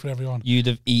this flight for everyone. You'd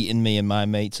have eaten me and my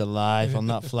mates alive on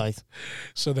that flight.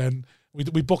 So then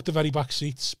we booked the very back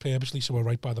seats purposely, so we're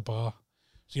right by the bar.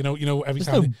 So you know every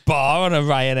time there's no bar on a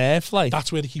Ryanair flight.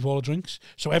 That's where they keep all the drinks.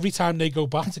 So every time they go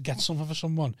back to get something for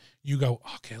someone, you go,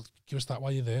 okay, give us that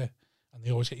while you're there, and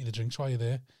they always get you the drinks while you're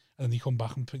there, and then you come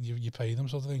back and you pay them,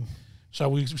 sort of thing. So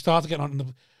we started getting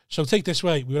on. So take this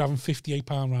way, we were having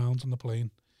 £58 rounds on the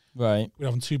plane. Right. We were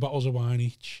having 2 bottles of wine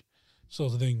each,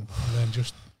 sort of thing, and then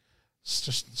just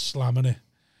slamming it.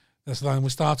 And so then we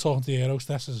start talking to the air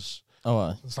hostesses. Oh,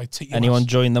 right. It's like anyone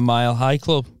join the Mile High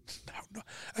Club? No.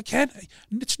 Again,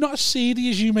 it's not as seedy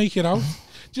as you make it out.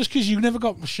 Just because you never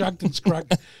got shagged and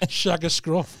shag a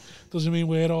scruff doesn't mean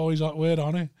we're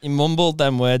on it. You mumbled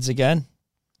them words again.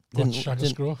 Shag a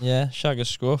scruff. Yeah, shag a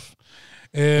scruff.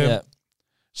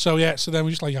 So then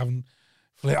we just like having,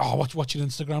 watch your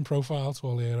Instagram profile to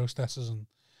all the air hostesses, and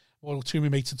 2 of my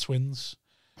mates are twins.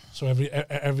 So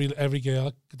every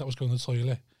girl that was going to the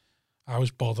toilet, I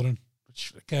was bothering.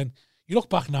 Which again, you look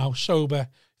back now, sober,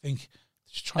 think.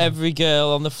 Every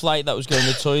girl on the flight that was going to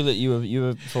the toilet, you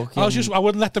were fucking... I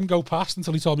wouldn't let them go past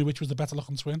until he told me which was the better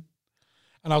looking twin.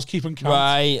 And I was keeping count.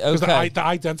 Right, okay. Because they're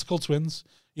identical twins.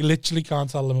 You literally can't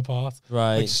tell them apart.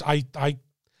 Right. Like,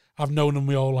 I've known them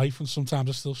my whole life, and sometimes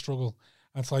I still struggle.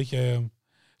 And it's like...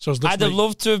 so I'd have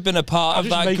loved to have been a part of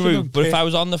that group, but if I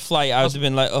was on the flight, I would have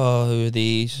been like, oh, who are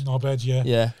these? Knobheads, yeah.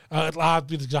 Yeah. I'd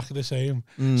be exactly the same.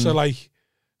 So like...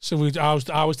 I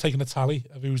was taking a tally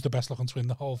of who was the best looking twin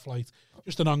the whole flight.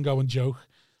 Just an ongoing joke.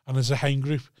 And there's a hen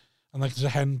group. And like there's a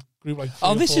hen group like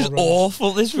this is rows.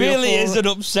 Awful. This really is an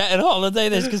upsetting holiday,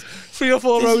 this, because 3 or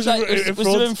 4 rows in front. Was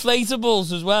there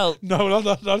inflatables as well? No,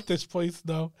 not at this point,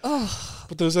 no. Oh.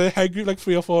 But there was a hen group like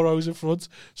 3 or 4 rows in front.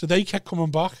 So they kept coming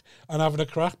back and having a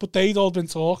crack, but they'd all been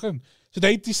talking. So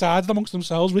they decided amongst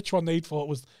themselves which one they thought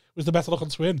was the better looking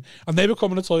twin. And they were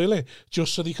coming to the toilet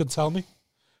just so they could tell me.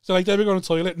 So like they were going to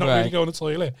the toilet, not really going to the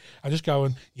toilet. I'm just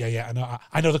going, yeah,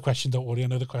 I know the question, don't worry, I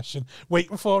know the question.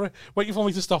 Waiting for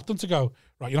me to stop them to go,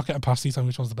 right, you're not getting past these, tell me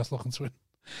which one's the best looking twin.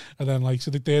 And then like,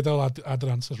 so they'd all had their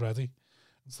answers ready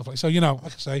and stuff like. So, like I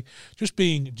say, just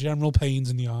being general pains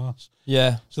in the arse.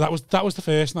 Yeah. So that was the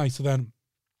first night. So then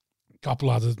a couple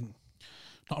of lads,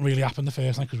 not really happened the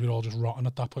first night because we were all just rotten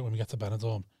at that point when we get to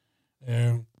Benidorm.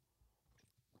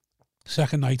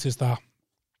 Second night is that.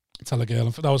 Tell a girl,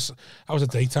 and that was a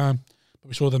daytime, but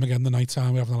we saw them again the night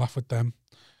time. We're having a laugh with them.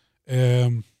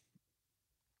 And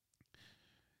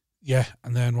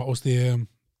then what was the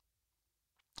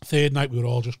third night? We were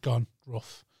all just gone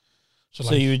rough. So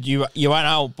like, you went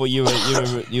out, but you were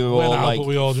all out, like, but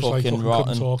we all just like rotten.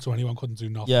 Couldn't talk to anyone, couldn't do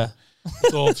nothing. Yeah,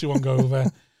 thought too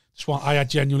hungover. I had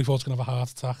genuinely thought I was gonna have a heart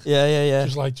attack. Yeah.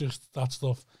 Just that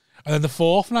stuff. And then the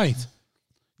fourth night,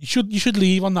 you should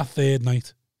leave on that third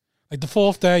night. Like the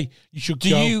fourth day, you should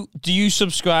go. Do you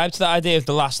subscribe to that idea of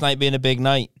the last night being a big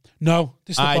night? No,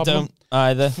 this is the problem. Don't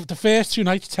either. The first 2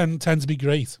 nights tend to be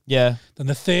great. Yeah. Then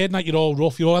the third night, you're all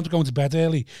rough. You all have to go into bed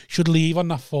early. You should leave on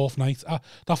that fourth night,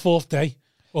 that fourth day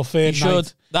or third night. You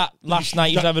should. That last night,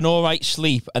 you should have an all right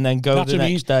sleep and then go the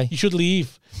next day. You should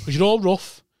leave because you're all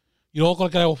rough. You all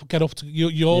got to get up.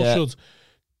 You all should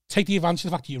take the advantage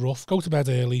of the fact that you're rough. Go to bed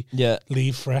early. Yeah.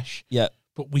 Leave fresh. Yeah.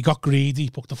 But we got greedy.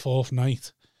 Booked the fourth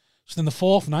night. So then the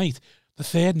fourth night, the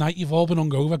third night, you've all been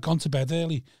hungover, gone to bed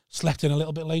early, slept in a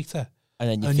little bit later,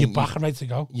 and then you're back and ready to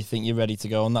go. You think you're ready to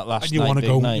go on that last and you night?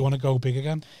 You want to go big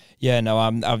again? Yeah, no,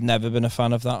 I've never been a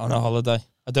fan of that on a holiday.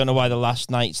 I don't know why the last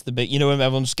night's the big... You know, when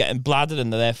everyone's getting bladdered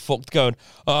and they're fucked going,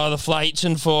 oh, the flight's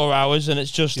in 4 hours, and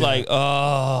it's just like,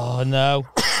 oh, no.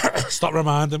 Stop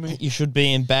reminding me. You should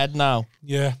be in bed now.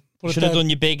 Yeah. You should have done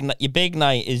your big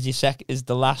night is is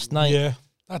the last night. Yeah.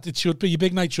 That it should be. Your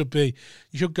big night should be.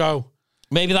 You should go.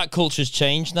 Maybe that culture's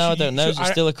changed now. I don't know. Is it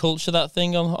still a culture, that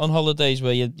thing on holidays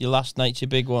where your last night's your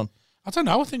big one? I don't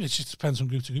know. I think it just depends on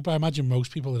group to group. I imagine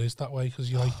most people it is that way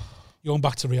because you're going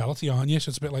back to reality, aren't you? So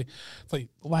it's a bit like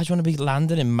why do you want to be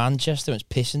landing in Manchester and it's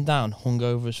pissing down,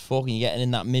 hungover as fuck, and you're getting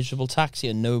in that miserable taxi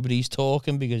and nobody's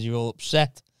talking because you're all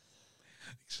upset?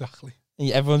 Exactly.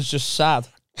 And everyone's just sad.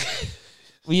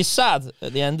 Were you sad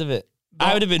at the end of it? No,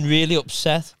 I would have been really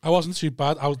upset. I wasn't too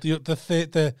bad. I was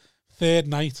the third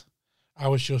night. I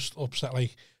was just upset.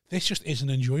 Like, this just isn't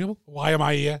enjoyable. Why am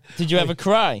I here? Did you ever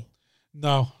cry?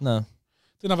 No.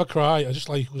 Didn't have a cry. I just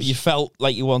was. But you felt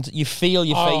like you wanted. You feel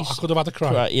your face. I could have had a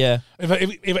cry. Yeah.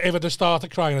 If I'd have started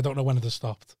crying, I don't know when it'd have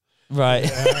stopped. Right.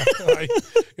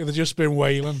 If they'd just been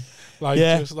wailing, But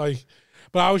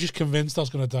I was just convinced I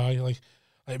was going to die. Like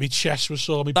my chest was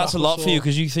sore. That's a lot for you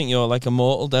because you think you're like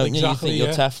immortal, don't you? You think you're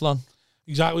Teflon.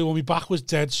 Exactly. When my back was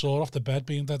dead sore off the bed,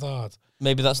 being dead hard.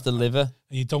 Maybe that's the liver.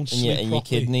 And you don't sleep properly. And your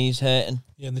kidneys hurting.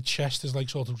 Yeah, and the chest is like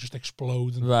sort of just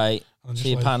exploding. Right. So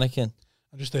you're panicking.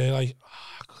 I'm just there I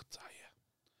could die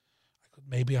here.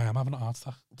 Maybe I am having a heart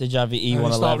attack. Did you have your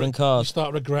E111 card? You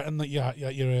start regretting that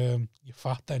you're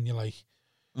fat. Then you're like,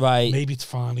 right. Maybe it's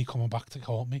finally coming back to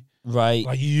haunt me. Right.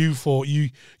 Like you thought you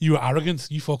were arrogant.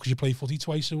 You thought because you play footy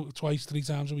twice, 3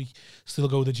 times a week, still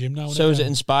go to the gym now. So has it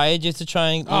inspired you to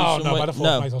try and? Oh no! By the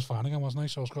fourth night I was fine again, wasn't I?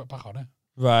 So I was got back on it.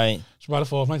 Right. So by the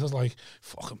fourth night I was like,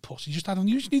 fucking pussy. You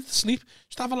just need to sleep.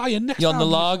 Just have a lie in next. You're on the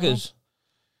lagers.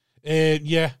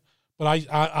 Yeah, but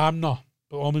I'm not.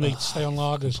 But all my mates stay on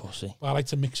lagers. Pussy. But I like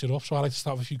to mix it up, so I like to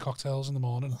start with a few cocktails in the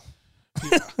morning.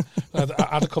 I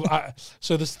had a couple.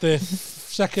 So this the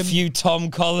second few Tom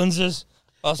Collinses.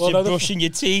 Whilst you're brushing your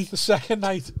teeth. The second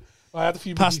night, I had a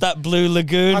few. Past that Blue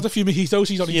Lagoon. I had a few mojitos.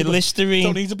 You don't Listerine.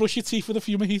 Don't need to brush your teeth with a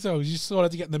few mojitos. You're just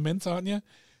already getting the mint, aren't you?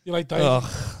 You're like,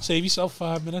 save yourself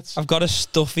 5 minutes. I've got a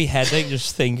stuffy headache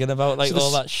just thinking about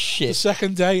all that shit. The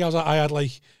second day, I had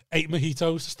like 8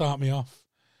 mojitos to start me off.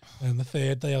 And the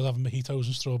third day, I was having mojitos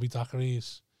and strawberry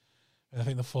daiquiris. And I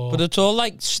think the fourth. But it's all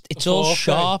like, it's all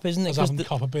sharp, isn't it? I was having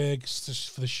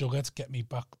Copperbergs for the sugar to get me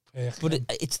back. But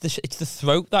it's the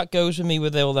throat that goes with me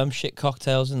with all them shit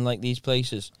cocktails in like these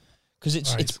places. Because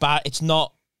it's bad. It's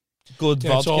not good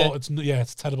vodka.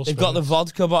 It's terrible. They've got the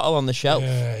vodka bottle on the shelf.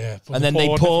 Yeah. And then they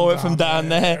pour it from down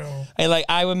there. And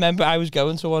I remember I was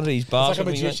going to one of these bars. It's like a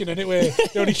magician, isn't it? Where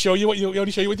they only show you what you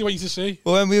want you to see.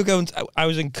 Well, when we were going, I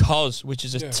was in Cos, which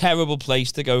is a terrible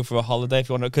place to go for a holiday if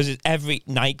you want to, because every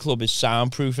nightclub is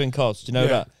soundproof in Cos. Do you know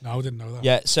that? No, I didn't know that.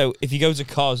 Yeah, so if you go to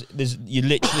Cos, you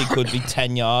literally could be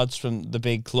 10 yards from the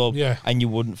big club, and you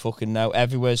wouldn't fucking know.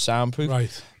 Everywhere's soundproof.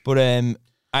 Right. But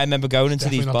I remember going into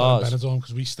these bars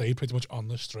because we stayed pretty much on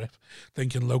the strip,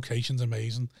 thinking location's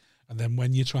amazing, and then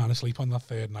when you're trying to sleep on that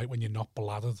third night, when you're not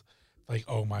bladdered, like,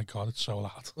 oh my god, it's so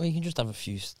loud. Well, you can just have a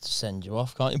few to send you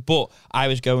off, can't you? But I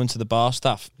was going to the bar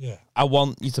staff. Yeah. I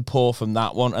want you to pour from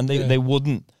that one, and they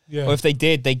wouldn't. Yeah. Or if they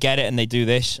did, they get it and they do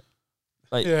this.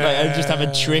 Like I just have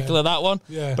a trickle of that one.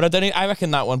 Yeah. But I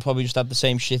reckon that one probably just had the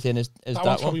same shit in as that one.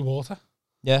 One's probably water.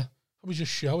 Yeah. Probably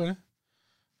just show, innit?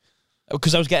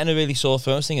 Because I was getting a really sore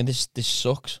throat. I was thinking, this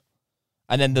sucks.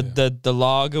 And then the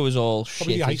lager was all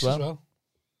probably shit the ice as well.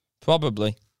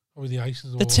 Probably. Probably the ice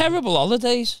as well. They're terrible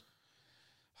holidays.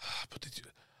 But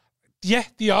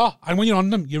they are. And when you're on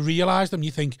them, you realise them.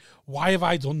 You think, why have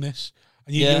I done this?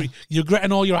 And you're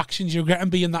regretting all your actions. You're regretting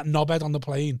being that knobhead on the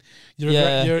plane.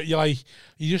 You're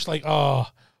just like, oh,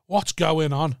 what's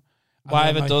going on? Why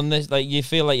have I done this? Like, you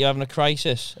feel like you're having a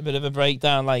crisis, a bit of a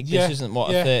breakdown. Like, this isn't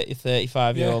what a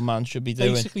 35-year-old man should be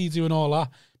doing. Basically, you're doing all that.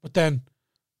 But then,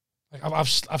 like,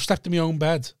 I've slept in my own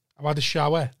bed. I've had a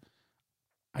shower.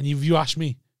 And if you ask me,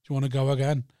 do you want to go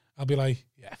again? I'll be like,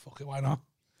 yeah, fuck it, why not?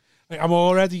 Like, I'm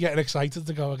already getting excited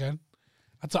to go again.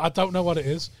 I don't know what it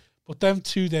is. But them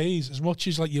 2 days, as much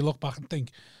as like you look back and think,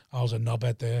 oh, I was a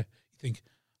knobhead there, you think,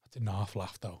 I didn't half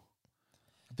laugh, though.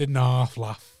 I didn't half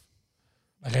laugh.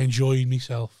 Like, I enjoyed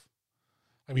myself.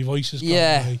 Like, my voice has gone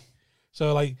away.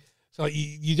 So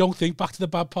you don't think back to the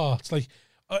bad parts. Like,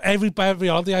 every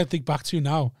holiday I think back to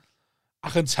now, I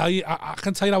can tell you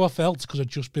how I felt because I've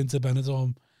just been to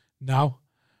Benidorm now.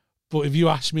 But if you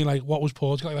ask me, like, what was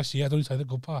Portugal like last year, I don't tell you the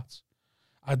good parts.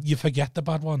 You forget the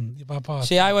bad parts.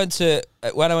 See,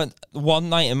 when I went one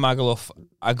night in Magaluf,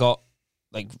 I got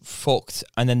like fucked.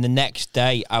 And then the next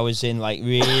day I was in like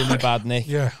really bad nick,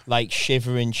 like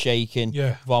shivering, shaking,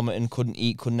 vomiting, couldn't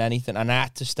eat, couldn't anything, and I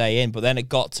had to stay in. But then it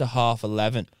got to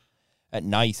 11:30 at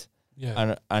night.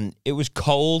 And it was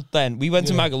cold then. We went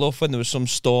to Magaluf when there was some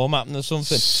storm happening or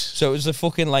something. So it was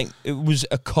it was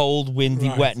a cold, windy,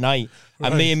 wet night.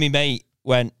 And me and my mate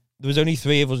went, there was only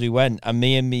 3 of us who went, and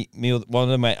me and me one of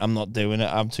them went, I'm not doing it,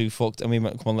 I'm too fucked. And we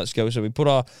went, come on, let's go. So we put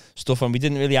our stuff on. We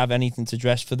didn't really have anything to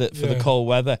dress for the cold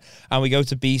weather. And we go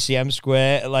to BCM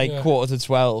Square at like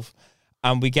 11:45.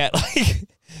 And we get like,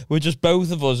 we're just,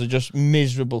 both of us are just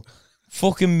miserable.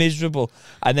 Fucking miserable.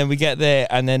 And then we get there,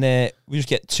 and then we just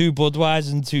get 2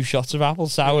 Budweiser and 2 shots of apple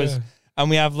sours. And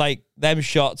we have like them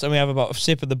shots, and we have about a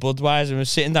sip of the Budweiser, and we're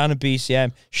sitting down at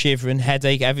BCM, shivering,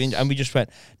 headache, everything. And we just went,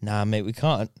 nah, mate, we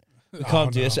can't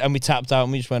do this. And we tapped out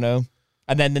and we just went home.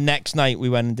 And then the next night we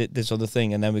went and did this other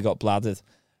thing, and then we got bladdered.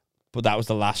 But that was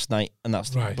the last night, and that's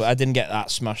but I didn't get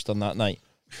that smashed on that night.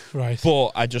 Right.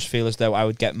 But I just feel as though I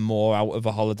would get more out of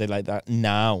a holiday like that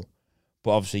now.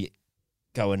 But obviously,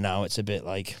 going now, it's a bit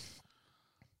like...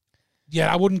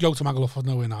 Yeah, I wouldn't go to Magaluf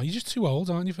nowhere now. You're just too old,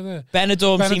 aren't you, for there?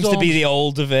 Benidorm seems to be the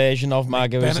older version of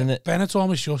Mago, isn't it?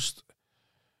 Benidorm is just...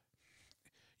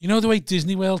 You know the way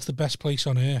Disney World's the best place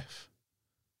on earth?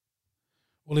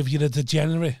 Well, if you're a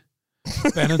degenerate,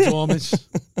 Benidorm is.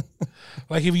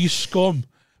 Like, if you scum,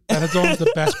 Benidorm's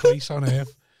the best place on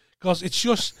earth. Because it's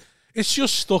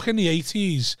just stuck in the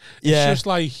 80s. It's just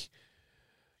like,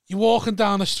 you're walking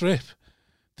down the strip,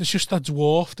 there's just a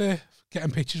dwarf there getting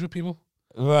pictures with people.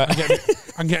 Right.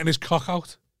 And getting his cock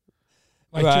out.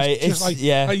 Like, right.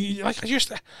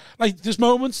 Just like, there's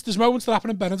moments that happen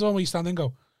in Benidorm where you stand and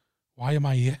go, why am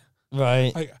I here?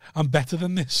 Right. Like, I'm better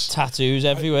than this. Tattoos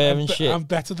everywhere and shit. I'm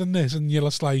better than this. And you're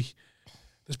just like,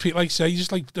 there's people like, say,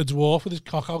 just like a dwarf with his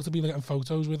cock out to be like getting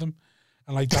photos with him.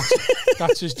 And like,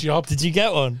 that's his job. Did you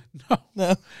get one?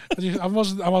 No. I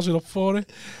wasn't up for it.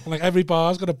 And like, every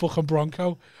bar's got a book on Bronco.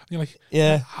 And you're like,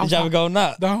 yeah. Did you ever go on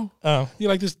that? No. Oh. You're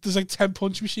like, there's like 10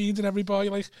 punch machines in every bar.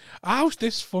 You're like, how's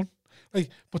this fun? Like,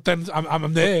 but then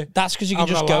I'm there. That's because you can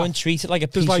just go and treat it like a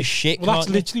piece of shit. Well, that's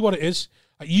literally what it is.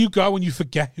 Like, you go and you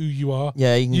forget who you are.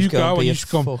 Yeah, you can just go and be a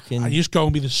scum. And you just go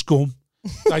and be the scum.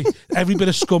 Like, every bit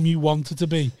of scum you wanted to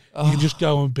be, you can just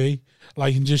go and be.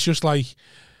 Like, and just like,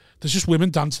 there's just women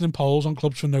dancing in poles on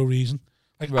clubs for no reason.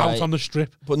 Like, out on the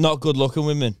strip. But not good looking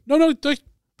women. No, like,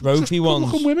 ropey ones.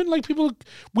 Good looking women. Like,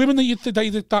 women that you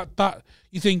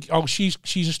think, oh, she's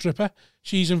a stripper.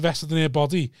 She's invested in her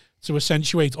body to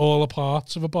accentuate all the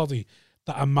parts of her body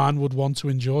that a man would want to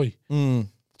enjoy, to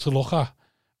look at.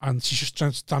 And she's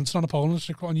just dancing on a pole in the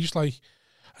strip, and you just like,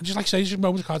 say, just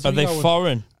moments of cards. Are they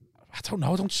foreign? I don't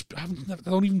know. I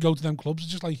don't even go to them clubs.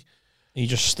 It's just like, you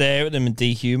just stare at them and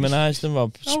dehumanize them,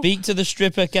 Rob. No. Speak to the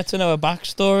stripper, get to know her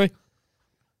backstory.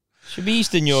 She'll be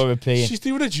Eastern European. She's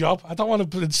doing a job. I don't want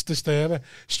to disturb her.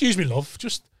 Excuse me, love.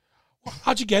 Just,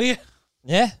 how'd you get here?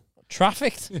 Yeah,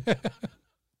 trafficked. Yeah.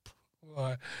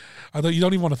 You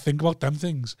don't even want to think about them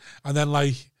things. And then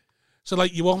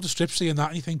you walk the strip seeing that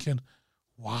and you're thinking,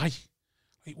 why?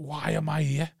 Like, why am I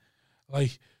here?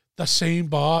 Like, the same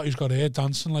bar who's got hair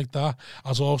dancing like that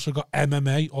has also got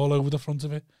MMA all over the front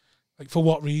of it. Like, for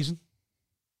what reason?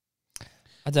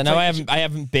 I don't know. Like, I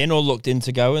haven't been or looked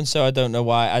into going, so I don't know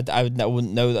why. I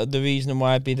wouldn't know the reason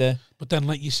why I'd be there. But then,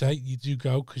 like you say, you do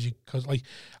go because like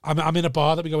I'm in a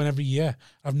bar that we go in every year.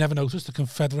 I've never noticed the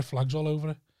Confederate flags all over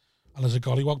it, and there's a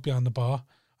gollywog behind the bar,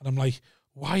 and I'm like,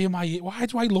 why am I here? Why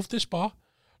do I love this bar?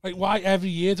 Like, why every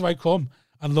year do I come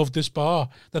and love this bar?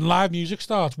 Then live music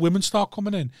starts, women start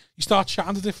coming in, you start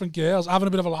chatting to different girls, having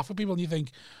a bit of a laugh with people, and you think,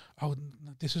 oh,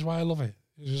 this is why I love it.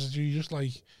 You just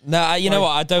like, nah, you know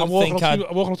what? I don't think I'm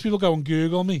walking up to people, go and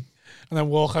Google me, and then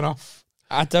walking off.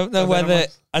 I don't know whether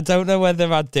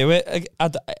I'd do it.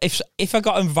 If I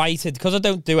got invited, because I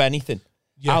don't do anything,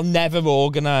 I'll never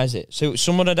organise it. So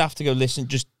someone would have to go, listen,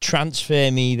 just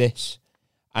transfer me this,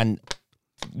 and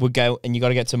we'll go. And you got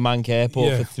to get to Mank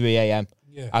Airport for 3 a.m.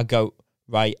 Yeah. I go,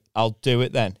 right, I'll do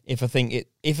it then. If I think it,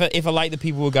 if I like the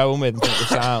people we're going with and think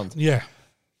the sound,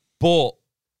 But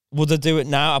would I do it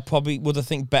now? I probably would. I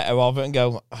think better of it and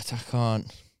go, I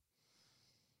can't.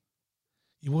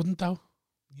 You wouldn't though.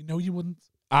 You know you wouldn't.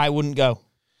 I wouldn't go.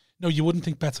 No, you wouldn't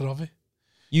think better of it.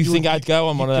 You think I'd go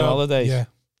on one of them holidays? Yeah.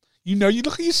 You know, you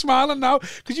look at you smiling now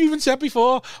because you even said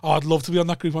before, oh, I'd love to be on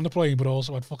that group on the plane, but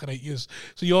also I'd fucking hate you.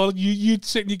 So you'd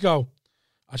sit and you go,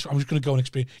 I'm just going to go and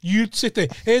experience. You'd sit there.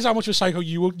 Here's how much of a psycho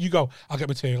you go. I'll get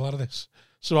material out of this.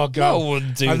 So I'll go. No, I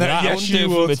wouldn't do And then- that. I yes, wouldn't you do it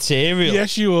for would. material.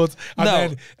 Yes, you would. And No.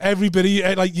 then everybody,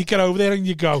 like, you get over there and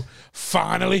you go,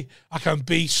 finally, I can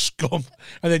be scum.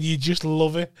 And then you just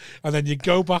love it. And then you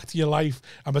go back to your life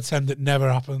and pretend it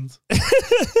never happened.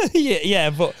 yeah,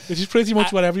 but Which is pretty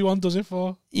much what everyone does it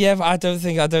for. yeah, but I don't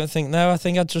think. No, I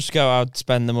think I'd just go out,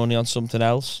 spend the money on something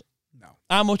else. No.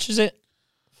 How much is it?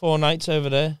 4 nights over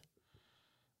there.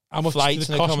 How much Flights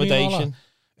did it and cost me all accommodation.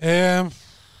 that?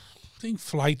 I think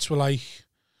flights were like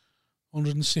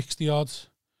 160 odd.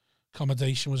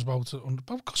 Accommodation was about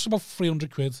cost about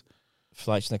 300 quid.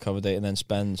 Flights and accommodation, and then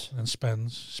spends. And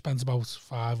spends about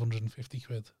 550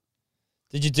 quid.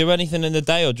 Did you do anything in the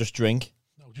day or just drink?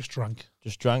 No, just drank.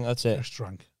 Just drank. That's it. Just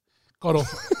drank. Got up.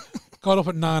 Got up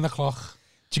at 9 o'clock.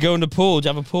 Did you go in the pool? Did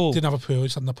you have a pool? Didn't have a pool.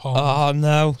 Just had an apartment. Oh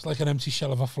no! It's like an empty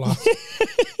shell of a flat.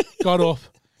 Got up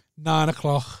 9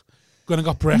 o'clock. Gone and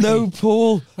got brekkie. No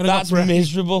pool. When I got That's brekkie.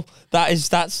 miserable.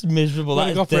 That's miserable. When That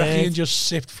I is got brekkie dead. and just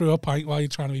sipped through a pint while you're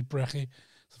trying to eat brekkie.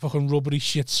 It's a fucking rubbery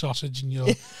shit sausage and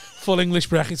your full English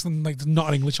brekkie. It's like there's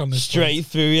not English on this. Straight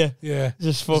through you. Place. Yeah. Just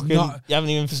There's fucking. not- you haven't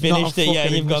even there's not finished a it yet. fucking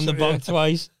And you've gone the English- bog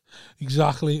twice.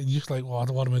 Exactly. And you're just like, what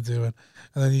am I doing?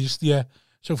 And then you just,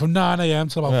 So from 9 a.m.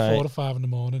 till about Right. 4 or 5 in the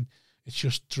morning, it's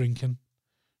just drinking.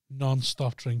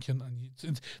 Non-stop drinking.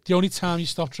 And the only time you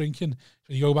stop drinking is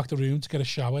when you go back to the room to get a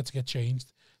shower, to get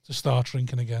changed, to start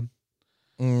drinking again.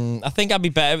 I think I'd be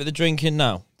better at the drinking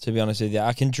now. To be honest with you,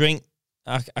 I can drink.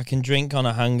 I can drink on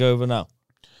a hangover now.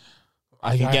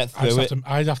 I can get through it.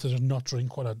 I'd have to just not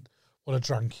drink what I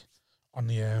drank on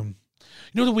the. You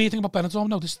know the weird thing about Benidorm?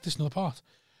 No, this is another part.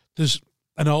 There's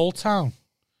an old town,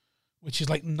 which is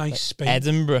like nice Spain.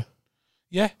 Edinburgh.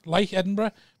 Yeah, like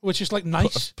Edinburgh, which is like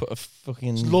nice. Put a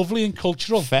fucking It's lovely and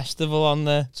cultural. festival on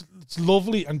there. It's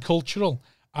lovely and cultural,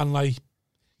 and like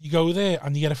you go there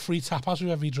and you get a free tapas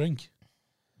with every drink,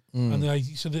 and like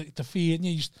so the fee and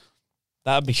you just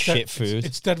That'd be it's dead- shit food.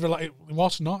 It's dead.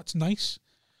 What's not? It's nice.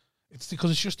 It's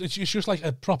because it's just like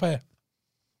a proper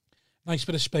nice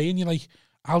bit of Spain. You're like,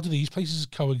 how do these places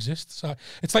coexist? So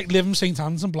it's like Lytham, St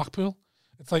Anne's, and Blackpool.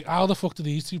 It's like, how the fuck do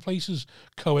these two places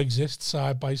coexist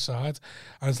side by side?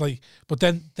 And it's like, but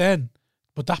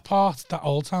that part, that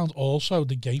old town's also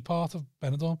the gay part of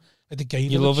Benidorm. Like the gay You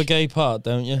village. love a gay part,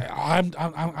 don't you?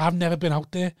 I've never been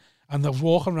out there, and I was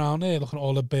walking around there looking at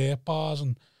all the beer bars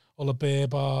and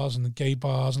the gay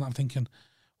bars, and I'm thinking,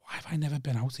 why have I never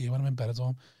been out here when I'm in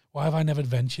Benidorm? Why have I never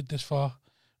ventured this far?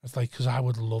 It's like, because I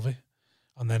would love it.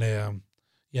 And then,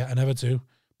 I never do.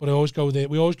 But I always go there.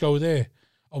 We always go there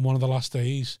on one of the last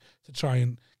days to try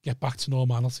and get back to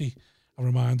normality and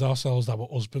remind ourselves that we're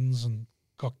husbands and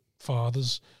got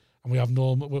fathers, and we have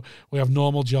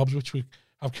normal jobs, which we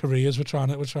have careers. We're trying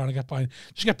to get by,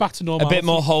 just get back to A normality. bit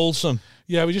more wholesome,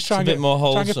 Yeah, we just try It's and a get bit more try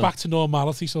and wholesome. get back to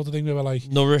normality, sort of thing. We were like,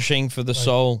 nourishing for the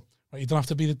soul. right, you don't have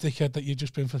to be the dickhead that you've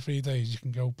just been for 3 days. You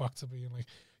can go back to being like,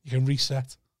 you can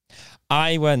reset.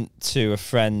 I went to a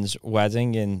friend's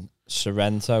wedding in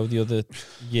Sorrento the other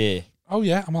year. Oh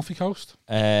yeah, Amalfi Coast.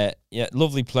 Yeah,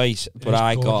 lovely place, It but is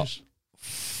I gorgeous. got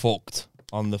fucked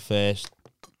on the first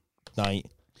night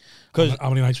How because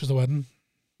many nights was the wedding?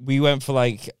 we went for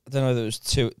like, I don't know whether it was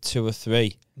two or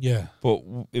three, Yeah. but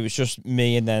it was just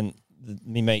me and then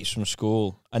my mates from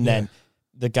school, and then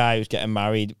the guy who's getting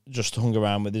married just hung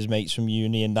around with his mates from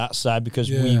uni and that side because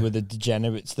we Yeah. were the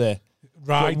degenerates there.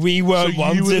 Right. But we weren't So you were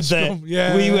wanted the there. scum.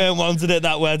 Yeah, we yeah. weren't wanted at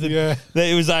that wedding. Yeah.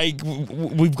 It was like,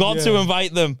 we've got to Yeah.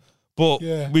 invite them, but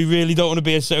Yeah. we really don't want to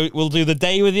be so we'll do the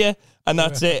day with you, and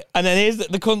that's it. And then here's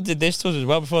the cunt did this to us as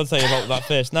well before I tell you about that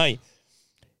first night.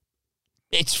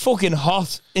 It's fucking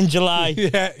hot in July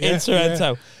in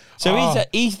Sorrento. So Oh,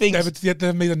 he thinks...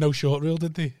 They made a no short rule,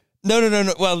 did they? No.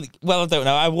 Well, I don't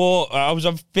know. I was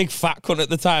a big fat cunt at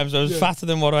the time, so I was fatter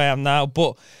than what I am now.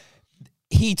 But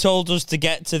he told us to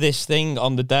get to this thing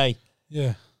on the day.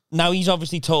 Yeah. Now he's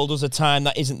obviously told us a time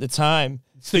that isn't the time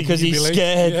Thinking because you'd he's be late.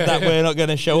 scared Yeah, that yeah. we're not going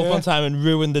to show up Yeah. on time and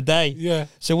ruin the day. Yeah.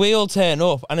 So we all turn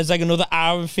up, and it's like another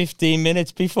hour and 15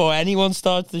 minutes before anyone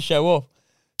starts to show up.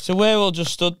 So we're all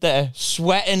just stood there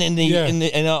sweating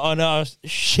on our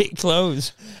shit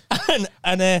clothes,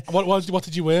 and What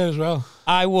did you wear as well?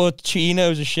 I wore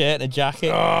chinos, a shirt, and a jacket.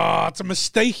 Oh, it's a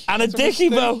mistake. And a It's dicky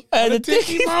mistake. bow. And a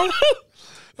dicky bow.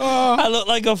 I looked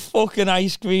like a fucking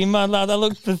ice cream man, lad. I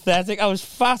looked pathetic. I was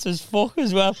fat as fuck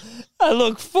as well. I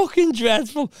looked fucking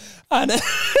dreadful. And,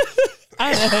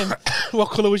 What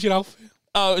colour was your outfit?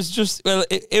 it was just, well,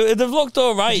 it would have looked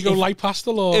all right. Did you go if- light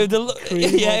pastel or it would have looked, cream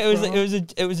yeah, or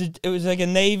it was like a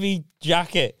navy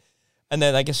jacket, and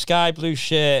then like a sky blue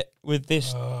shirt with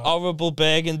this horrible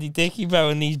burgundy dicky bow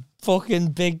and these fucking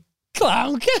big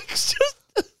clown kicks.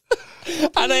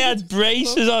 And I had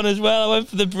braces on as well. I went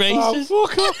for the braces. Oh,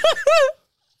 fuck off.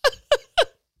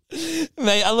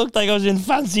 Mate, I looked like I was in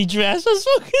fancy dress. I was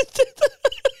fucking...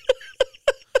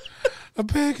 A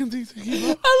burgundy to keep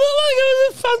up. I looked like I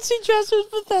was in fancy dress. It was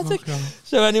pathetic. Okay.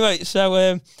 So anyway,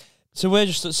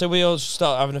 so we all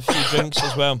start having a few drinks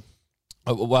as well,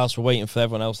 whilst we're waiting for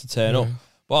everyone else to turn up.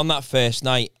 But on that first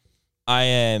night,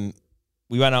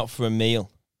 we went out for a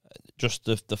meal, just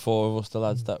the four of us, the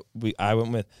lads that I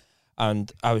went with,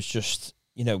 and I was just,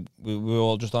 we were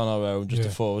all just on our own, just the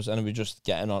four of us, and we were just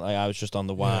getting on. I was just on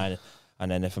the wine,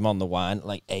 and then if I'm on the wine,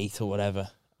 like 8 or whatever,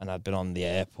 and I'd been on the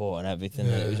airport and everything,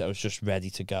 and I was just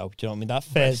ready to go. Do you know what I mean? That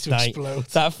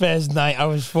first night,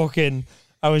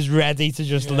 I was ready to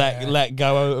just let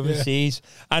go out of the seas.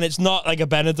 And it's not like a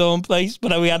Benidorm place,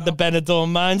 but we had the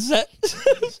Benidorm mindset.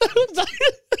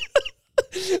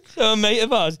 So a mate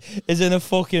of ours is in a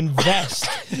fucking vest.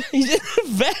 He's in a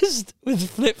vest with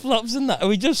flip-flops and that. And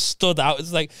we just stood out.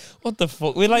 It's like, what the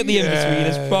fuck? We're like the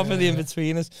in-betweeners, proper the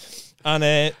in-betweeners. And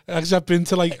actually, I've been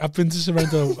to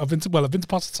Sorrento. I've been to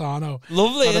Positano.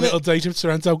 Lovely, had a little day trip to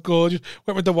Sorrento, gorgeous.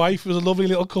 Went with the wife. It was a lovely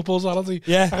little couple's holiday.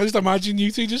 Yeah, I just imagine you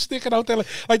two just sticking out there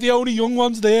like the only young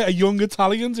ones there are young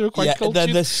Italians who are quite cultured,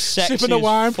 the sipping the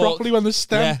wine properly when the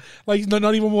stem, like they're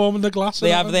not even warming the glass. They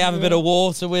have a bit of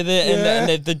water with it,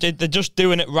 and they're just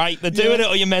doing it right. They're doing it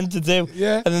what you're meant to do.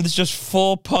 Yeah, and then there's just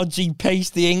 4 podgy,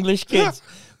 pasty English kids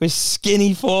with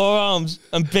skinny forearms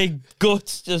and big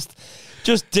guts, just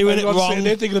doing it wrong.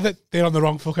 They're thinking that they're on the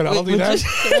wrong fucking holiday now.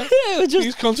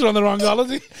 These cunts are on the wrong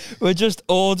holiday. We're just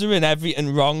ordering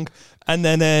everything wrong. And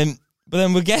then, but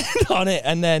then we're getting on it,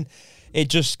 and then it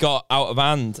just got out of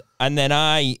hand. And then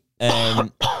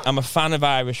I'm a fan of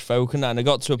Irish folk and that, and I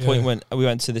got to a point when we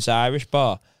went to this Irish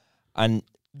bar, and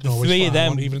the 3 of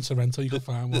them, even in Sorrento, you could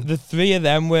find one. The 3 of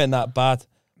them weren't that bad,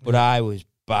 but I was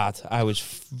bad. I was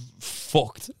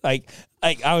fucked. Like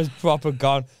I was proper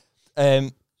gone.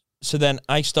 So then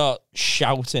I start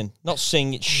shouting, not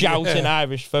singing, shouting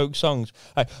Irish folk songs.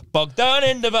 Like, bogged down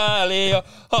in the valley,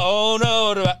 oh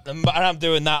no, and I'm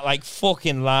doing that like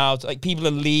fucking loud. Like, people are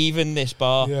leaving this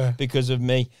bar because of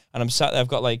me. And I'm sat there, I've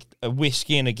got like a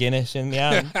whiskey and a Guinness in the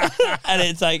hand. And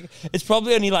it's like, it's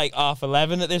probably only like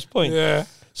 11:30 at this point. Yeah.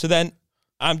 So then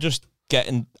I'm just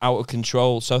getting out of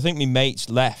control. So I think my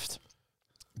mates left.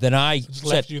 Then I just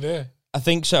left you there. I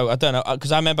think so. I don't know.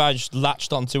 Because I remember I just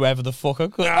latched onto whoever the fuck I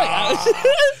could.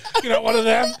 You're not one of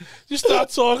them. You start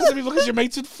talking to me because your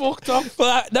mates had fucked up.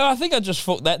 But I think I just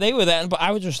fucked that. They were there, but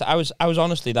I was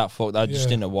honestly that fucked. I just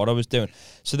didn't know what I was doing.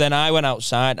 So then I went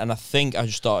outside, and I think I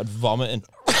just started vomiting.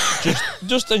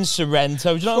 Just in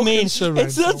Sorrento, do you know what I mean?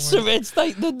 Sorrento, it's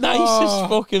like the nicest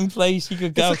fucking place you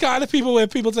could go. It's the kind of people where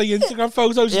people take Instagram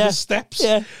photos of the steps.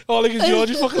 Yeah. All like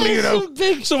George is fucking,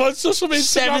 big, some Instagram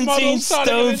 17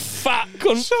 stone fat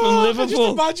cunt from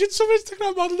Liverpool. Just imagine some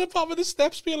Instagram model at the bottom of the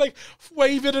steps being like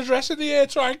waving a dress in the air,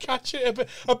 try and catch it,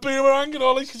 a boomerang and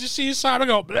all. You can just see his side and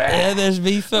go, bleh, yeah, there's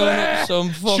me throwing up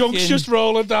some fucking chunks just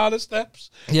rolling down the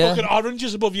steps. Yeah. Fucking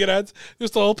oranges above your head.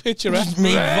 Just all picturesque. Just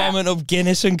me vomiting up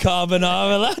Guinness and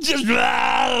carbonara. Just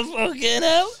fucking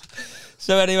hell.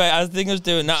 So anyway, I think I was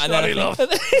doing that.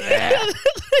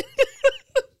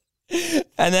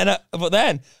 And then but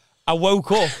then I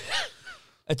woke up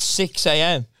at 6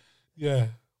 a.m. Yeah.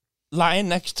 Lying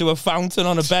next to a fountain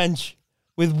on a bench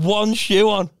with one shoe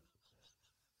on.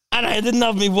 And I didn't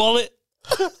have my wallet.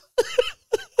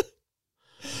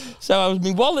 So I was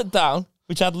my wallet down,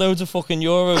 which had loads of fucking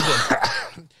euros in.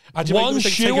 One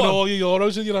shoe on. All your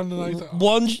euros in your hand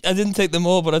tonight. I didn't take them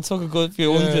all, but I took a good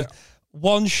few hundred.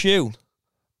 One shoe.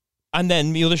 And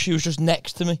then the other shoe was just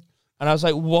next to me. And I was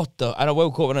like, what the? And I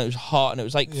woke up and it was hot, and it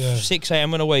was like 6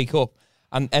 a.m. when I wake up,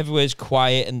 and everywhere's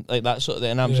quiet and like that sort of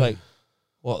thing. And I was like,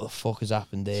 what the fuck has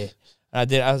happened here? And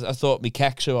I thought my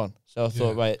kecks were on. So I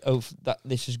thought, right,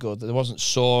 this is good. It wasn't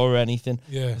sore or anything.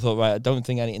 Yeah. I thought, right, I don't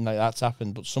think anything like that's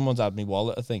happened, but someone's had my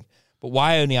wallet, I think. But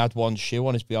why I only had one shoe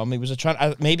on is beyond me.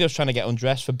 Maybe I was trying to get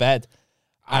undressed for bed.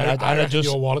 I reckon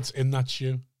your wallet's in that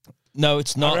shoe. No,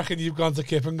 it's not. I reckon you've gone to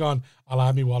Kip and gone, I'll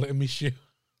have my wallet in my shoe.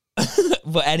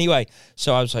 But anyway,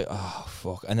 so I was like, oh,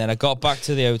 fuck. And then I got back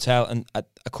to the hotel, and I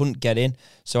couldn't get in.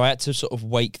 So I had to sort of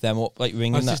wake them up, like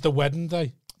ringing. That's just the wedding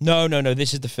day? No.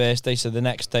 This is the first day. So the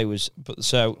next day was...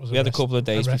 we had a couple of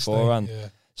days beforehand. Yeah.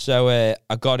 So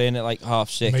I got in at like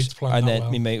 6:30, and then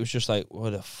well. my mate was just like,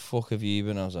 what the fuck have you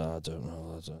been? I was like, I don't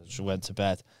know. I just went to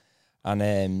bed.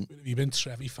 And you've been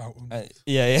Trevi Fountain.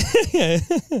 Yeah.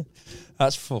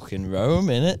 That's fucking Rome,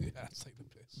 innit? Yeah, it's like the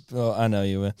piss. Oh, I know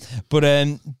you were. But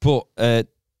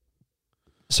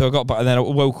so I got back, and then I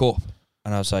woke up,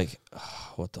 and I was like,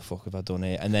 oh, what the fuck have I done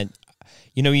here? And then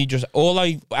You know,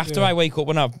 after I wake up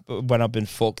when I've been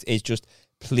fucked is just,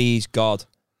 please God,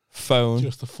 phone.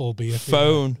 Just a full beer.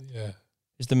 Phone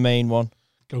is the main one.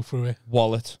 Go through it.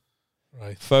 Wallet.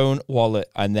 Right. Phone, wallet,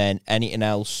 and then anything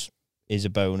else is a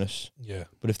bonus. Yeah.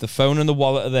 But if the phone and the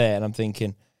wallet are there, and I'm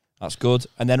thinking, that's good.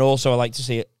 And then also I like to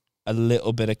see a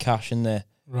little bit of cash in there.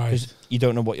 Right. Because you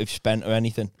don't know what you've spent or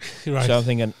anything. Right. So I'm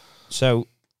thinking,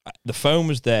 the phone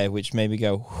was there, which made me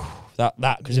go,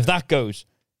 because if that goes,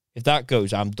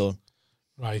 I'm done.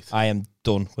 Right. I am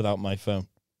done without my phone.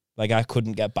 Like, I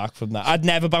couldn't get back from that. I'd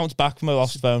never bounce back from a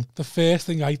lost phone. The first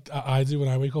thing I do when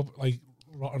I wake up, like,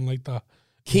 rotten like that.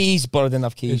 Keys, but I didn't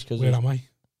have keys. Where am I?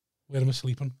 Where am I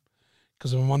sleeping?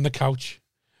 Because if I'm on the couch,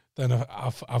 then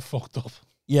I've fucked up.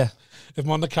 Yeah. If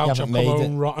I'm on the couch, I've come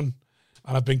home rotten,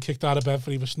 and I've been kicked out of bed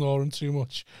for either snoring too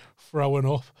much, throwing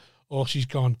up, or she's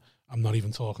gone, I'm not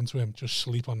even talking to him, just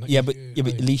sleep on the... Yeah, but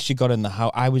at least you got in the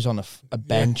house. I was on a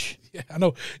bench. Yeah, I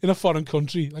know. In a foreign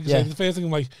country. Like I say, the first thing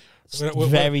I'm like...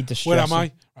 Very distressing. Where am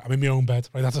I? I'm in my own bed.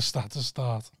 Right, that's a start.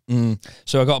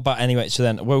 So I got back anyway. So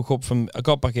then I woke up I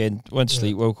got back in, went to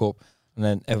sleep, woke up, and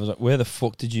then everyone was like, where the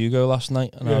fuck did you go last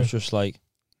night? And I was just like,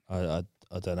 I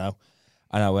don't know.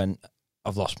 And I went,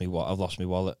 I've lost my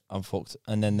wallet. I'm fucked.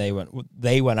 And then they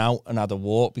went out and had a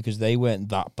walk because they weren't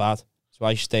that bad. So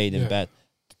I stayed in bed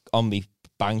on me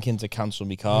banking to cancel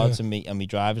my cards and me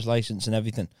driver's license and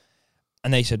everything.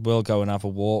 And they said, we'll go and have a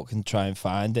walk and try and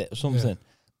find it or something. Yeah.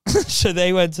 So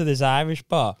they went to this Irish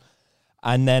bar,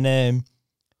 and then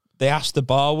they asked the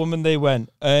bar woman. They went,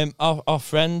 "Our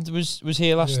friend was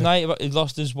here last night. He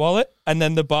lost his wallet." And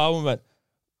then the bar woman went,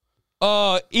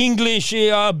 "Oh, English,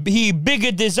 he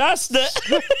bigger disaster."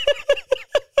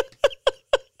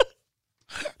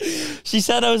 She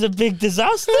said I was a big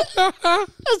disaster.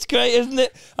 That's great, isn't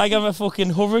it? Like I'm a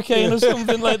fucking hurricane or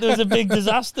something. Like there was a big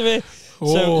disaster here.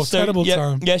 So terrible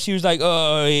time. Yeah, she was like,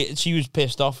 she was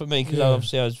pissed off at me because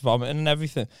obviously I was vomiting and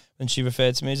everything. And she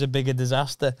referred to me as a bigger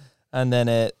disaster. And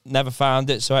then never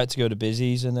found it, so I had to go to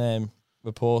Busy's and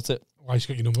report it. Why, you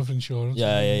got your number for insurance?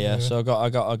 Yeah. So I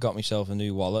got myself a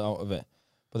new wallet out of it.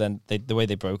 But then the way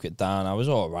they broke it down, I was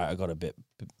all right. I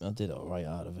did all right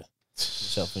out of it.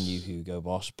 Myself a new Hugo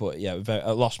Boss. But yeah,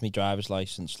 I lost my driver's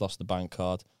license, lost the bank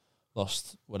card,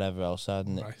 lost whatever else I had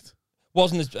in it. Right.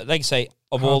 Wasn't as, like I say,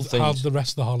 all things. How'd the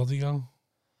rest of the holiday go?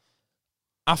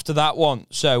 After that one,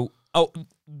 so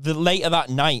the later that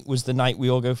night was the night we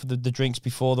all go for the drinks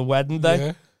before the wedding day.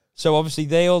 Yeah. So obviously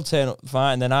they all turn up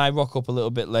fine, and then I rock up a little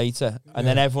bit later, and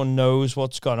then everyone knows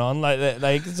what's gone on.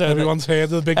 So everyone's heard of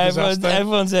the big disaster.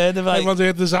 Everyone's heard of everyone's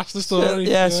heard the disaster story.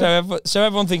 So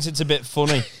everyone thinks it's a bit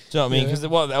funny. Do you know what I mean? Because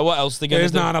what else are they going to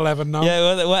do? There's 9/11 now.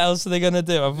 Yeah, what else are they going to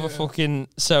do?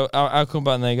 So I'll come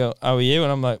back and they go, "How are you?"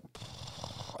 And I'm like,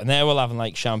 and they're all having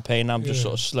like champagne. I'm just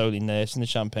sort of slowly nursing the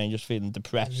champagne, just feeling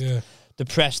depressed. Yeah.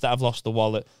 Depressed that I've lost the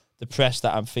wallet. Depressed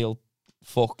that I feel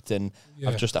fucked, and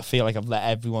I feel like I've let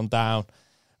everyone down.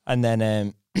 And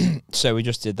then so we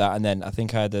just did that, and then I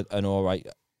think I had an all right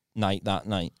night that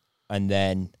night. And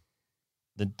then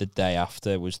the day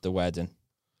after was the wedding.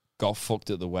 Got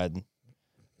fucked at the wedding.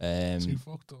 Too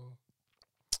fucked, or?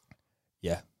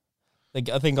 Yeah. I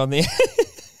think on the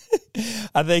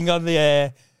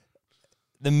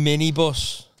the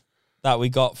minibus that we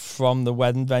got from the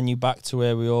wedding venue back to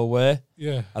where we all were.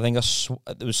 Yeah. I think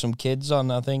there was some kids on.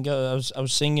 I think I was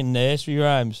singing nursery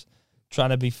rhymes,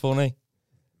 trying to be funny.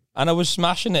 And I was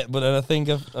smashing it, but then I think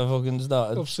I fucking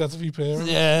started... Upset a few parents.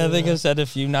 Yeah, I think I said a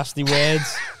few nasty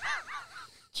words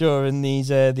during these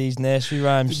nursery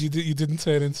rhymes. You didn't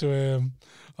turn into...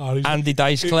 Andy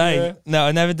Dice Clay. Yeah. No,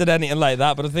 I never did anything like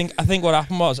that. But I think what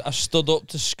happened was I stood up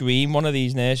to scream one of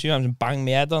these nursery rhymes and banged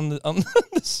my head on the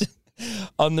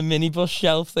minibus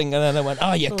shelf thing, and then I went,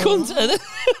 "Oh, you cunt!"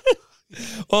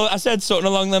 Well, I said something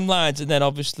along them lines, and then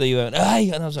obviously you went, "Hey,"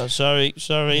 and I was like, "Sorry,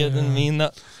 I didn't mean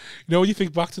that." You know, when you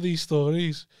think back to these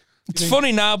stories, it's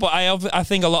funny now, but I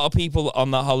think a lot of people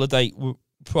on that holiday were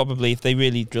probably, if they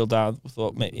really drilled down,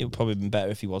 thought maybe it would probably been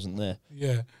better if he wasn't there.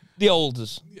 Yeah. The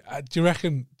olders. Do you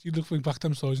reckon, do you look back to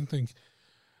them stories and think,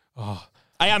 oh...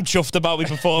 I am chuffed about my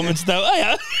performance, though.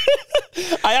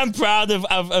 I am proud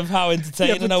of how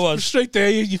entertaining I was. Straight there,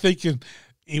 you're thinking,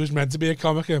 he was meant to be a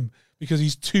comic, because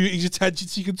he's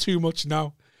attention-seeking too much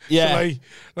now. Yeah. So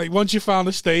like once you found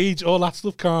a stage, all that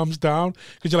stuff calms down,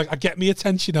 because you're like, I get me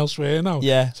attention elsewhere now.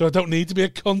 Yeah. So I don't need to be a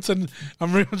cunt and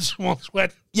I'm ruining someone's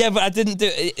wedding. Yeah, but I didn't do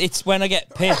it. It's when I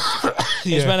get pissed.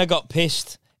 It's when I got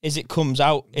pissed. It comes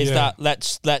out. That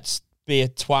let's be a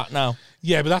twat now.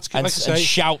 Yeah, but that's and, like I say,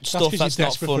 shout stuff that's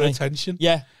not funny. For attention.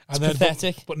 Yeah, it's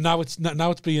pathetic. But now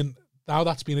now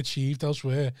that's being achieved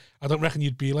elsewhere. I don't reckon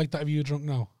you'd be like that if you were drunk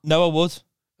now. No, I would.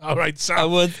 All right, Sam. I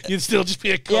would. You'd still just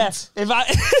be a cunt.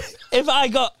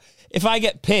 Yeah. If I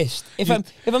get pissed, if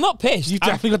I'm not pissed, You've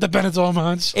definitely got the Benidorm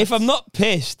hands. If I'm not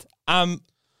pissed, I'm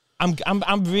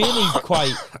really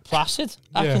quite placid.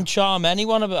 I can charm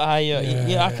anyone.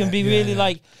 I can be really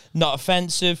like not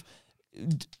offensive.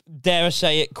 Dare I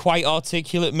say it? Quite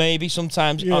articulate, maybe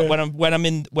sometimes when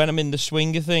I'm in the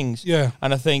swing of things. Yeah,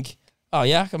 and I think, oh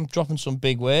yeah, I'm dropping some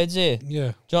big words here. Yeah, do you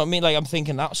know what I mean? Like I'm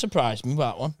thinking that surprised me,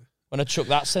 that one, when I chucked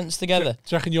that sentence together. Do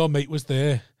you reckon your mate was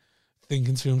there,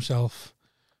 thinking to himself,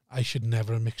 I should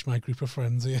never mix my group of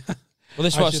friends here? Well,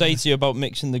 this is what I say to you about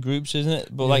mixing the groups, isn't it?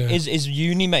 But like, is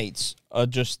uni mates are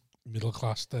just middle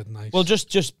class, dead nice. Well,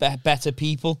 just better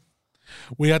people.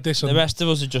 We had this. The rest of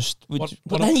us are just. But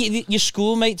then you're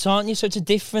schoolmates, aren't you? So it's a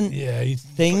different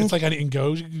thing. It's like anything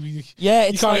goes. You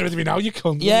can't get rid of me now. You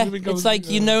can't. Yeah, it's like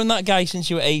you've known that guy since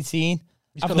you were 18.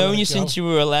 I've known you since you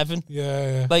were 11.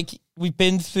 Yeah. Like we've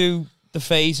been through the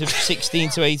phase of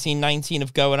 16 to 18, 19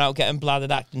 of going out, getting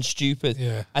bladdered, acting stupid.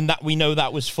 Yeah. And that we know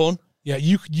that was fun. Yeah,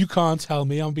 you can't tell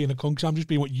me I'm being a cunt because I'm just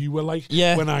being what you were like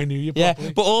when I knew you properly.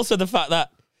 Yeah, but also the fact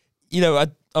that, I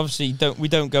obviously we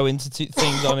don't go into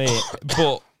things on here,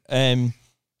 but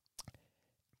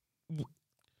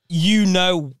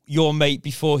your mate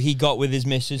before he got with his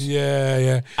missus.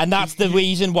 Yeah. And that's the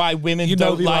reason why women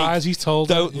don't like lies he's told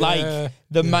the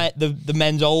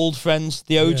men's old friends,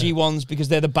 the OG ones, because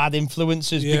they're the bad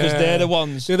influences, because they're the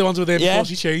ones with their before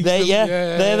she changed them.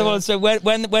 They're the ones. So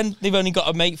when they've only got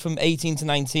a mate from 18 to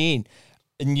 19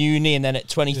 in uni, and then at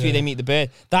 23 they meet the bird,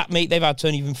 that mate they've had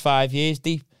 20, even 5 years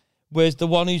deep. Whereas the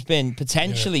one who's been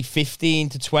potentially 15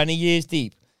 to 20 years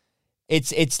deep,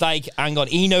 it's like, hang on,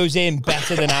 he knows him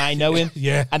better than I know him.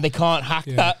 And they can't hack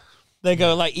that. They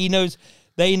go like,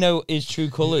 they know his true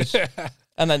colours.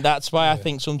 And then that's why I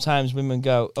think sometimes women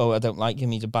go, oh, I don't like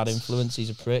him, he's a bad influence, he's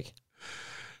a prick.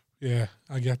 Yeah,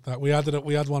 I get that. We had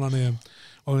one on I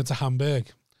went to Hamburg.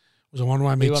 It was one of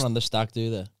my mates. We went on the stag do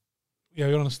there. Yeah,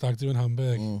 we went on a stag do in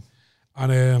Hamburg.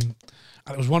 And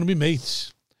it was one of my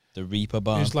mates. The Reaper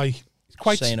Bar. He's like,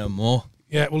 quite... Say no more.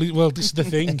 Yeah, well, this is the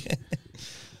thing.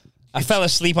 I fell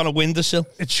asleep on a windowsill.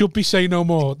 It should be Say No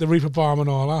More, the Reaper Bar and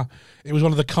all that. It was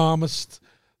one of the calmest,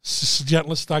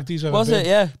 gentlest stag do's ever been. Was it?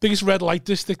 Yeah. Biggest red light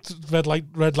district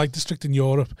in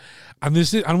Europe. And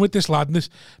with this lad, met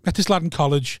this lad in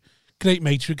college. Great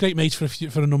mates for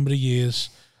a number of years.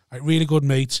 Like, really good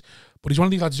mates. But he's one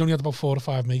of these lads who's only had about 4 or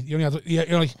 5 mates. He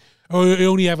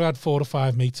only ever had 4 or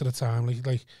 5 mates at a time.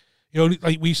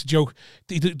 We used to joke,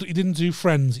 he didn't do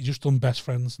friends, he just done best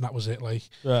friends, and that was it.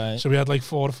 Right. So we had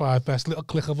 4 or 5 best little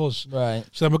clique of us. Right.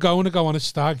 So then we're going to go on a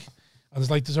stag, and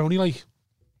there's only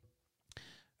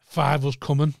 5 of us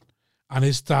coming, and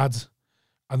his dad,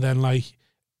 and then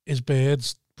his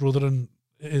bird's brother and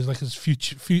his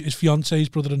his fiance's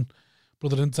brother and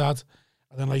dad,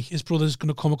 and then his brother's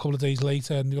gonna come a couple of days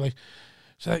later, and you're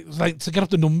so to get up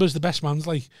the numbers, the best man's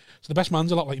the best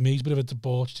man's a lot like me. He's a bit of a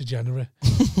debauched degenerate,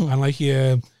 and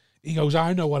he goes,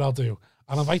 I know what I'll do.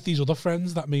 I'll invite these other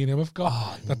friends that me and him have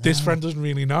got this friend doesn't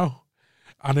really know,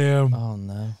 and oh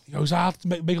no, he goes, I'll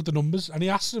make up the numbers, and he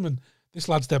asks him, and this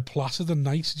lad's dead placid and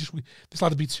nice. This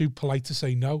lad would be too polite to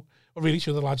say no, or really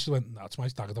sure the lad just went, no, it's my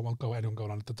stag. I don't want anyone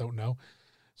going on it that don't know.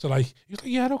 So he was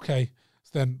like, yeah, okay.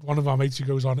 So then one of our mates who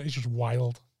goes on it is just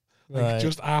wild.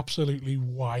 Just absolutely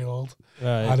wild.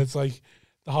 Right. And it's the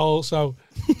whole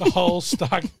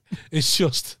stag is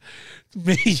just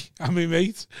me and my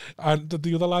mate and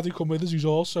the other lad who come with us who's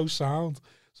also sound,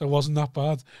 so it wasn't that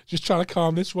bad. Just trying to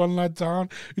calm this one lad down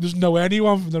who doesn't know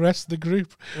anyone from the rest of the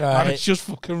group. Right. And it's just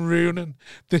fucking ruining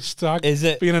this stag. Is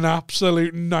it? Being an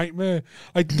absolute nightmare.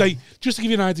 Just to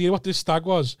give you an idea what this stag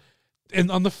was,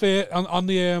 on the first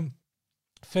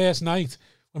night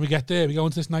when we get there, we go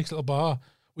into this nice little bar.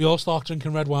 We all start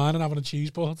drinking red wine and having a cheese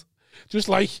board.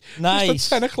 Nice.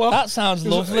 Just at 10 o'clock. That sounds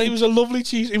lovely. It was a lovely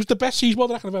cheese. It was the best cheese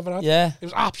board that I've ever had. Yeah. It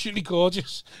was absolutely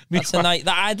gorgeous. That's a night.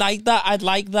 I'd like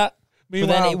that. Meanwhile,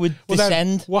 but then it would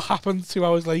descend. What happened 2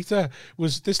 hours later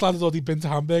was this lad had already been to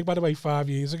Hamburg, by the way, 5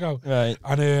 years ago. Right.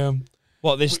 And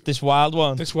this wild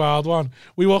one? This wild one.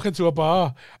 We walk into a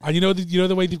bar, and you know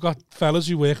the way they've got fellas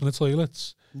who work in the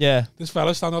toilets. Yeah. This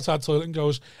fella stands outside the toilet and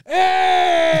goes,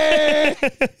 hey!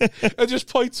 and just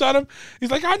points at him. He's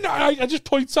like, I just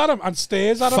points at him and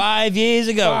stares at him. 5 years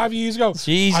ago. 5 years ago.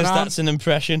 Jesus, that's an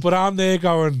impression. But I'm there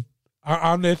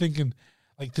thinking,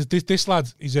 this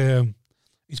lad, he's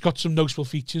got some noticeable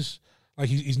features.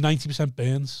 He's 90%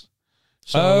 burns.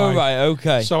 So right,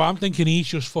 okay. So I'm thinking he's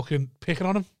just fucking picking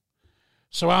on him.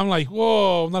 So I'm like,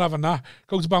 whoa, I'm not having that.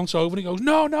 Go to bounce over and he goes,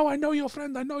 no, I know your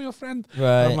friend.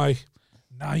 Right. I'm like,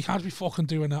 nah, you can't be fucking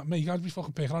doing that, mate. You can't be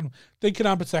fucking picking on him. Thinking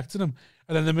I'm protecting him.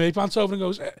 And then the mate pants over and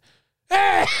goes,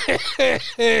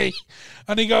 hey,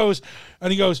 and he goes,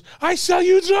 I sell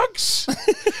you drugs.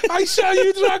 I sell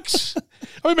you drugs.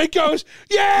 And my mate goes,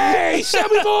 yay, sell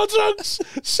me more drugs.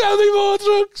 Sell me more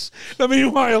drugs. And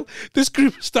meanwhile, this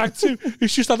group of stag do,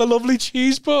 who's just had a lovely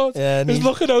cheese board, is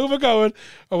looking over going,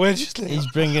 and we're just like, he's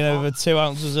bringing over 2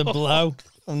 ounces of blow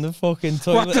from the fucking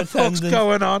toilet what the attendant. fuck's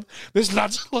going on? This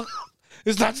lad's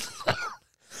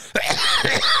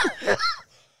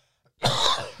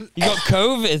You got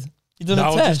COVID. You done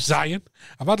no, a test? Just Zion.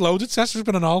 I've had loads of tests. We've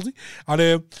been on Aldi,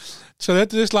 and so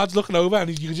this lad's looking over, and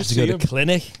you can just see go him. to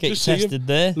clinic, get tested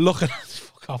there. Looking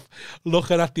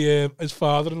at his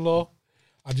father-in-law,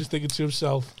 and just thinking to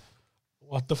himself,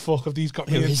 "What the fuck have these got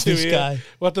me into this here? guy?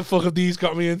 What the fuck have these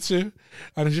got me into?"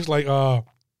 And it's just like, oh,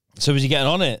 So was he getting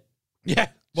on it? yeah,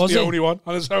 Was the he? only one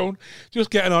on his own,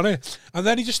 just getting on it, and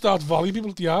then he just starts volleying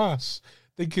people to the arse,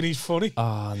 thinking he's funny.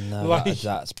 Oh no, Like-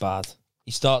 that's bad. He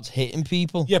starts hitting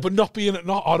people. Yeah, but not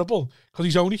audible because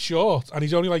he's only short and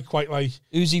he's only like quite like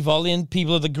Who's he volleying?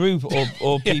 People of the group or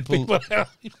yeah, people?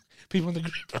 people in the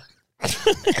group.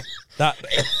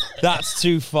 That's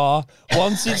too far.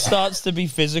 Once it starts to be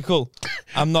physical,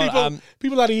 I'm not.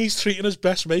 People that he's treating as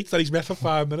best mates that he's met for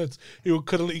 5 minutes, who are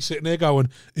currently sitting there going,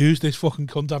 "Who's this fucking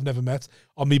cunt I've never met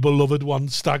on me beloved one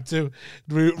stag do,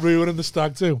 ruining the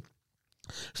stag do."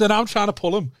 So now I'm trying to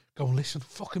pull him. Go, listen,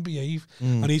 fucking behave.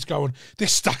 And he's going,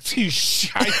 this stag do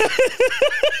shite.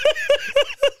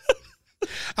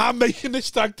 I'm making this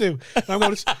stag do. And I'm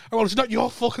going, it's not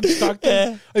your fucking stag do.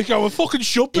 Yeah. He's going, fucking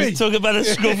should be. He's talking about a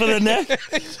scruff of the neck.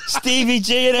 Stevie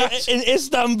G in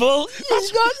Istanbul.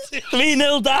 He's got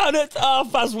 3-0 down at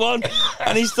 1:30.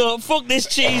 And he's thought, fuck this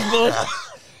cheese, bud.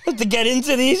 Have to get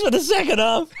into these for the second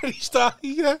half. And he's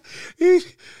starting,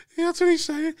 that's what he's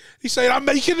saying. He's saying, I'm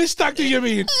making this stag do, you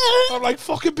mean? I'm like,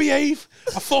 fucking behave.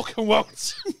 I fucking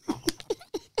won't.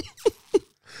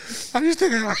 I'm just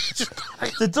thinking,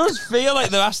 It does feel like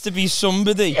there has to be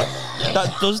somebody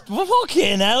that does.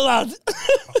 Fucking hell, lad.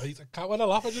 I can't when I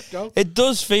laugh, I just go. It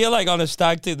does feel like on a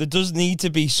stag do, there does need to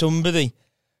be somebody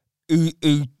who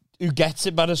gets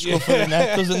it by the scruff of the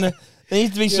neck, doesn't there? There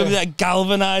needs to be somebody that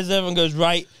galvanises everyone, goes,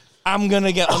 right, I'm going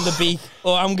to get on the beak,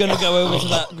 or I'm going to go over to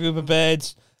that group of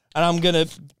birds, and I'm going to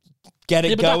get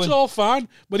it But going. that's all fine.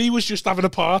 But he was just having a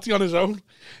party on his own.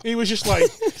 He was just like,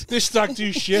 this stag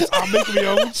do shit, I'm making my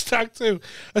own stag do.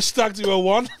 A stag do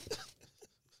 01.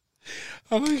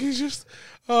 And like, he's just,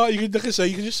 you can just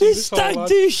see this stag whole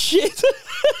do shit.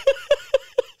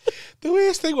 The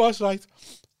worst thing was, right,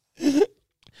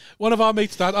 one of our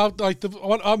mates' dad,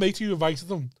 our mate who invited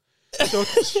them. So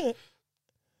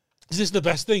this is the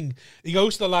best thing. He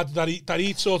goes to the lad that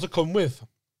he'd sort of come with,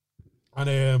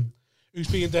 and who's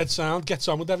being dead sound, gets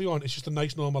on with everyone. It's just a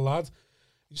nice normal lad.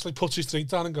 He just like puts his drink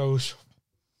down and goes,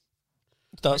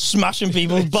 Start smashing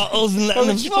people's bottles and letting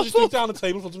them. He puts his drink down on the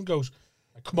table in front of him and goes,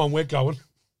 come on, we're going.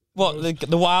 What,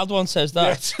 the wild one says that?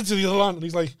 Yeah, to the other one, and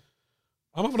he's like,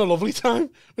 I'm having a lovely time.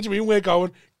 What do you mean we're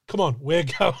going? Come on, we're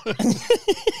going.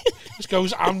 Just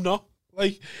goes, I'm not.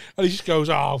 Like, and he just goes,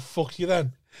 oh, fuck you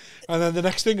then. And then the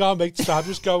next thing our mate's dad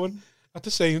was going at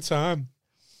the same time.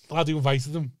 The lad who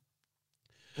invited him.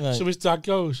 Right. So his dad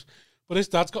goes, but his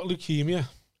dad's got leukemia.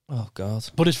 Oh, God.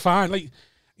 But it's fine. Like,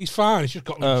 he's fine. He's just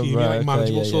got leukemia, right, like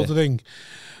manageable sort of thing.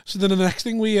 So then the next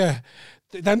thing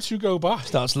them two go back.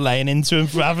 Starts laying into him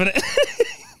for having it.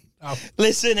 Oh.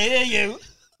 Listen here, you.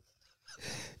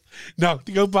 No,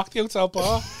 they go back to the hotel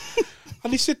bar.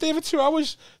 And they sit there for 2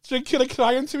 hours drinking and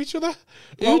crying to each other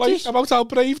about how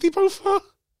brave they both are.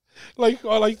 Like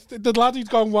the lad who'd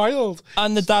gone wild.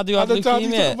 And the dad who had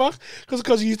leukemia.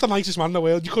 Because he's the nicest man in the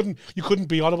world. You couldn't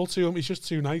be horrible to him. He's just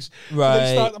too nice.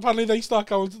 Right. Apparently they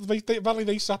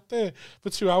sat there for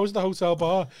 2 hours at the hotel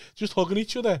bar, just hugging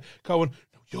each other, going,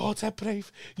 you're dead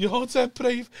brave. You're dead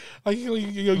brave. Like,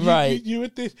 you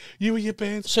with this. You with your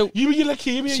burns. So, you with your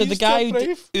leukemia. So the guy,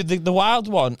 the wild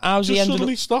one, how's he ended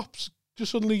suddenly stops.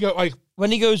 Just suddenly go like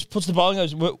when he goes, puts the ball and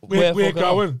goes, we're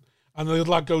going. And the other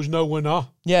lad goes, no, we're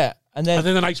not. Yeah. And then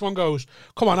the nice one goes,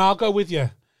 come on, I'll go with you.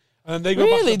 And then they go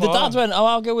really? back to the bar. Dad went, oh,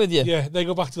 I'll go with you. Yeah, they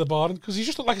go back to the bar. Because he's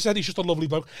just, like I said, he's just a lovely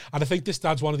bloke. And I think this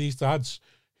dad's one of these dads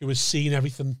who has seen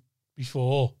everything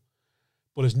before,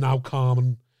 but is now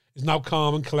calm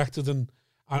and collected and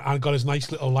got his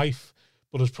nice little life,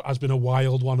 but has been a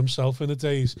wild one himself in the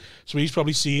days. So he's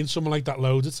probably seen someone like that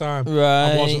loads of time. Right.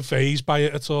 And wasn't fazed by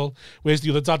it at all. Whereas the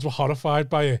other dads were horrified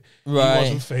by it. Right. He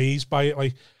wasn't fazed by it.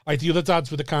 Like the other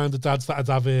dads were the kind of dads that would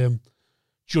have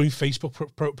joint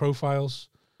Facebook profiles.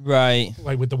 Right.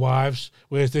 Like with the wives.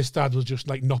 Whereas this dad was just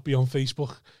like not be on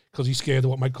Facebook because he's scared of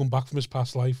what might come back from his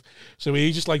past life. So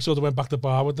he just like sort of went back to the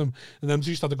bar with them, and them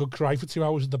two just had a good cry for 2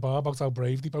 hours at the bar about how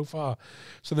brave they both are.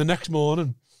 So the next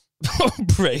morning,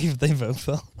 brave they both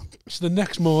are. So the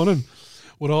next morning,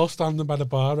 we're all standing by the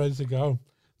bar ready to go,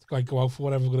 to like go out for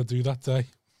whatever we're going to do that day.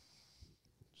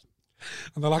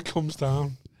 And the lad comes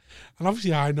down, and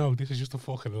obviously I know this is just a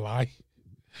fucking lie,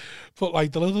 but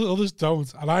like the others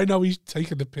don't, and I know he's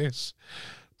taking the piss,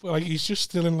 but like he's just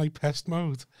still in like pest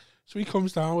mode. So he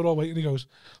comes down, we're all waiting, he goes,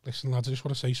 "Listen lads, I just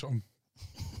want to say something.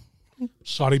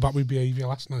 Sorry about my behaviour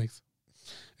last night.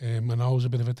 I know I was a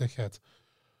bit of a dickhead,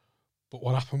 but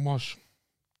what happened was,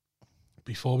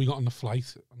 before we got on the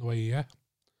flight on the way here,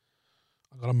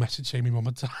 I got a message saying my mum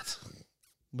and dad."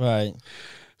 Right.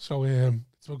 So we're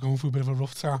going through a bit of a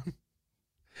rough time.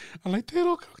 And like they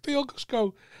all just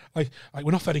go like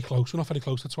we're not very close.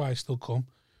 That's why I still come.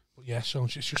 But yeah, so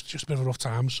it's just a bit of a rough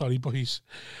time. Sorry, boys.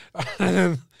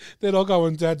 And they're all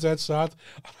going dead sad.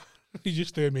 You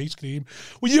just hear me scream,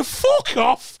 "Will you fuck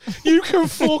off? You can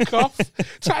fuck off!"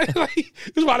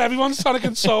 Because while everyone's trying to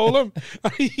console him,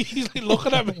 and he's like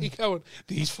looking at me going,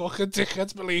 "These fucking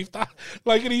dickheads believe that."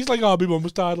 Like, and he's like, "Oh, my mum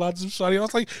was tired, lads. I'm sorry." I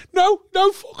was like, "No,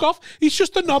 fuck off. He's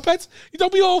just a knobhead. You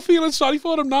don't be all feeling sorry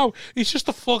for him now. He's just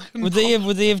a fucking." Would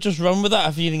they have just run with that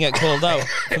if you didn't get called out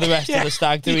for the rest of the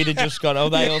stag do? He'd have just gone, "Oh,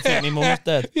 they all think my mum's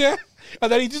dead." Yeah. And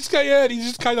then he just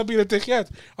kind of being a dickhead.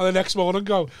 And the next morning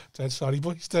go, "Dead sorry,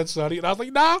 boys, dead sorry." And I was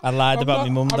like, "Nah, I lied about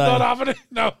my mum dying. I'm not having it."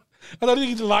 No. I don't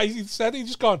think he'd lied. He said he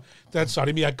just gone, "Dead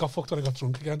sorry, me head got fucked and I got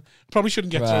drunk again. Probably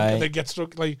shouldn't get drunk and then get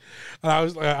drunk." Like, and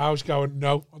I was going,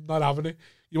 "No, I'm not having it."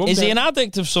 Is he an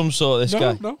addict of some sort, this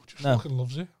guy? No, just fucking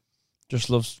loves it. Just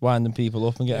loves winding people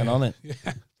up and getting on it.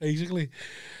 Yeah, basically.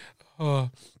 Oh.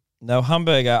 No,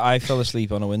 Hamburger, I fell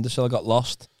asleep on a windowsill. I got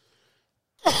lost.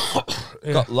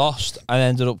 Got lost. I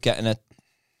ended up getting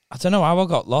I don't know how I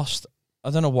got lost. I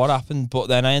don't know what happened, but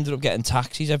then I ended up getting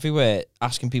taxis everywhere,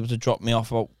 asking people to drop me off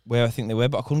about where I think they were,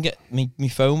 but I couldn't get, my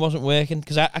phone wasn't working,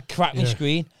 because I cracked my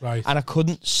screen, right, and I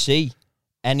couldn't see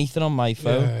anything on my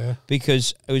phone,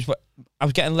 because I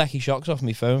was getting lecky shocks off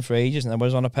my phone for ages, and I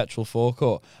was on a petrol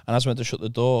forecourt, and as I went to shut the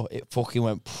door, it fucking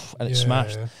went, and it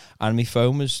smashed, and my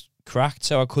phone was cracked,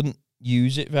 so I couldn't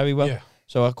use it very well,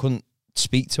 so I couldn't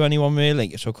speak to anyone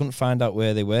really, so I couldn't find out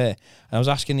where they were. And I was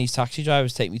asking these taxi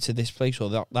drivers to take me to this place or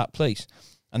that place,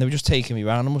 and they were just taking me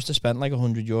around. I must have spent like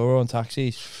 €100 on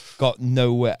taxis. Got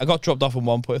nowhere. I got dropped off at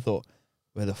one point. I thought,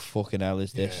 where the fucking hell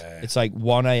is this? It's like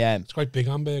 1 a.m. It's quite big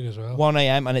Hamburg as well. 1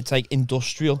 a.m. and it's like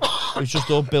industrial. It was just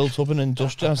all built up in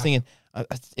industrial. I was thinking,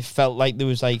 it felt like there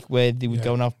was like where they would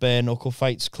go and have bare knuckle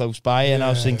fights close by, and I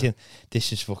was thinking,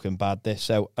 this is fucking bad. This.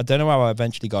 So I don't know how I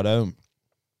eventually got home.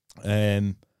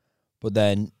 But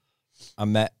then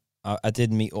I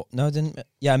did meet up. No, I didn't.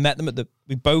 Yeah, I met them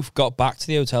we both got back to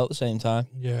the hotel at the same time.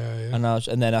 Yeah. And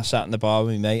then I sat in the bar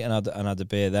with my mate and had a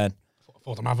beer then. I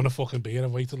thought, I'm having a fucking beer. I've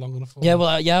waited long enough for Yeah, well,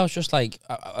 I was just like,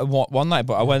 one night,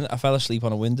 but I fell asleep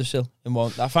on a windowsill.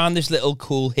 I found this little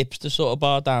cool hipster sort of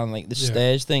bar down, like the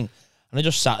stairs thing. And I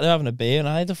just sat there having a beer, and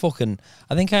I had I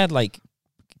think I had like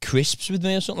crisps with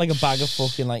me or something, like a bag of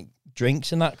fucking like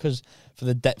drinks and that, because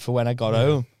for when I got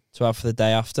home to have for the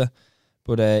day after.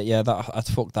 But I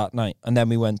fucked that night, and then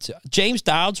we went to James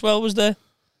Dowdeswell was there.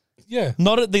 Yeah,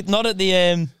 not at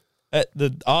the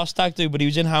our stag do, but he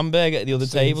was in Hamburg at the other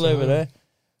table over there.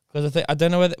 Because I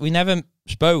don't know whether we never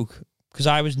spoke because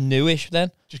I was newish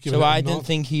then, so I didn't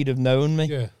think he'd have known me.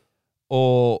 Yeah,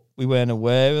 or we weren't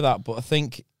aware of that. But I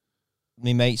think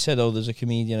my mate said, "Oh, there's a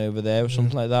comedian over there" or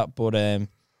something like that. But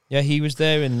he was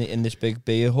there in this big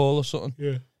beer hall or something.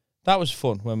 Yeah. That was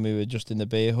fun when we were just in the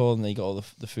beer hall and they got all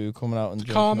the food coming out and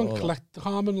calm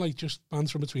and like just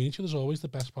banter between each other is always the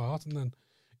best part, and then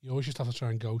you always just have to try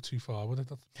and go too far with it.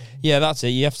 That's it.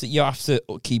 You have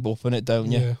to keep up on it,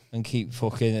 don't you? Yeah. And keep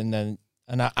fucking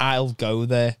and I'll go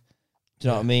there. Do you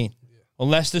know what I mean? Yeah.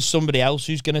 Unless there's somebody else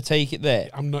who's going to take it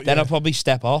there, then I'll probably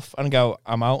step off and go,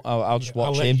 "I'm out. I'll just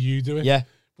watch him." Let you do it. Yeah.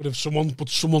 But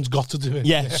someone's got to do it.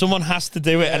 Yeah, someone has to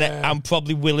do it, and I'm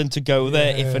probably willing to go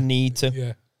there if I need to.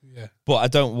 Yeah. But I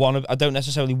don't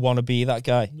necessarily want to be that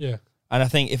guy. Yeah. And I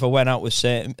think if I went out with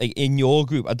certain, like in your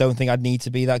group, I don't think I'd need to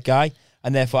be that guy.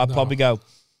 And therefore I'd probably go,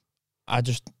 I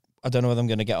don't know whether I'm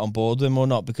going to get on board with them or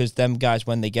not, because them guys,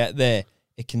 when they get there,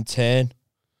 it can turn.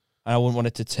 And I wouldn't want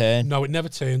it to turn. No, it never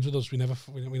turns with us. We never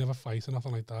fight or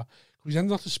nothing like that. We tend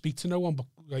not to speak to no one, but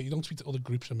like, you don't speak to other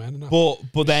groups of men. And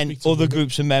but then other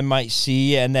groups of men might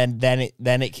see you, and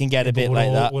then it can get a bit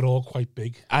like that. We're all quite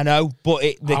big. I know, but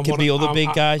there could be other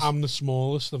big guys. I'm the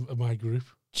smallest of my group.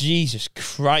 Jesus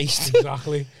Christ.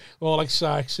 Exactly. Or like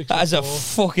size 6 That is a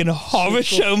fucking horror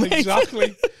show, mate.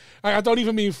 Exactly. I don't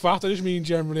even mean fat. I just mean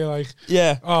generally like.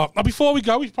 Yeah. Oh, now before we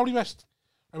go, we probably best.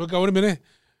 We'll go in a minute.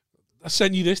 I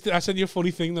sent you this. I sent you a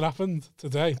funny thing that happened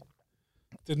today,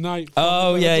 didn't I?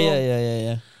 Oh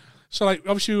yeah. So like,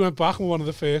 obviously we went back and we're one of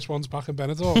the first ones back in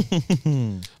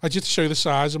Benidorm. I just to show you the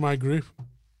size of my group.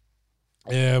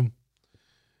 We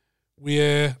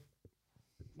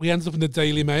ended up in the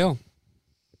Daily Mail.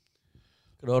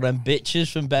 Got all them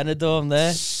bitches from Benidorm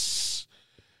there.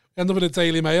 Ended up in the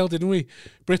Daily Mail, didn't we?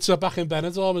 Brits are back in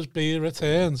Benidorm as beer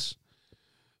returns.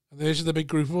 And there's the big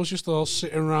group of us just all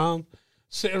sitting around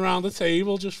the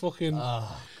table, just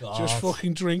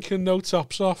fucking drinking, no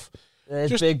tops off.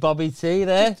 There's Big Bobby T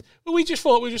there. We just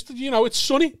thought it's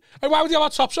sunny. Like, why would you have our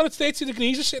tops on? It's 30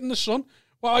 degrees, just sitting in the sun.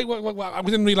 Well,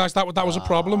 we didn't realise that was a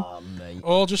problem. Mate.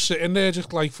 All just sitting there,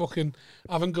 just like fucking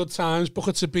having good times,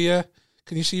 buckets of beer.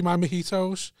 Can you see my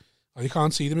mojitos? Oh, you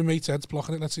can't see them in mate's head's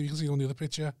blocking it. Let's see if you can see on the other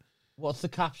picture. What's the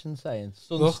caption saying?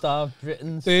 Sun-starved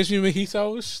Britons. There's your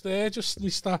mojitos. There, just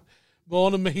we start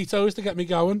morning mojitos to get me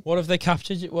going. What have they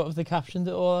captured? What have they captioned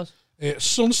it all as?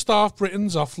 Sun-starved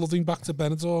Britons are flooding back to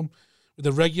Benidorm with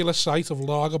a regular sight of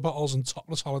lager bottles and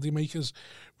topless holidaymakers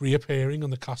reappearing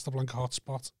on the Casablanca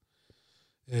hotspot.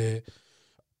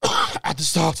 At the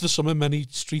start of the summer, many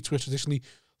streets were traditionally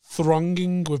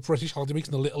thronging with British holidaymakers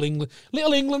in the Little England.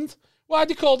 Little England? Why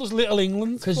do you call us Little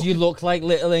England? Because you look like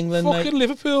Little England, fucking mate.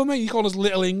 Liverpool, mate. You call us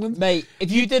Little England. Mate,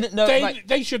 if you didn't know...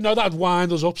 They should know that would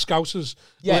wind us up, Scousers.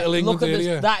 Yeah, Little England look at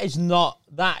area. this.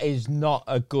 That is not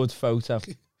a good photo.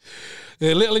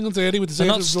 Little England area with the They're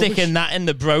not sticking that in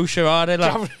the brochure, are they?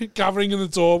 Like? Gathering in the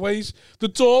doorways. The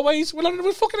doorways? We're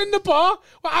fucking in the bar.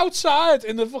 We're outside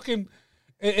in the fucking...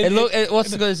 It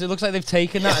looks like they've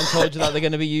taken that and told you that they're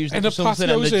going to be using it for something,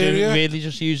 and they're really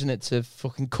just using it to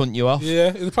fucking cunt you off. Yeah,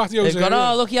 in the patios. They've gone,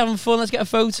 oh, look, you're having fun, let's get a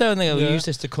photo, and they'll use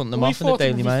this to cunt them off in the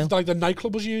Daily Mail. Like the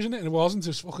nightclub was using it, and it wasn't. It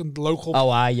was fucking local.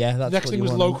 Oh, yeah, that's next thing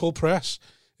was local press.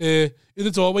 In the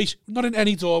doorways, not in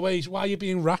any doorways. Why are you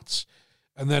being rats?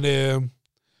 And then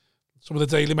some of the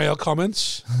Daily Mail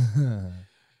comments.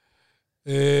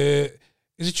 Is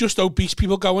it just obese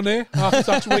people going there?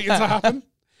 That's waiting to happen.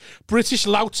 British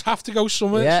louts have to go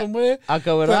somewhere. I'll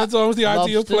go with that. Benidorm is the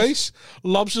ideal place.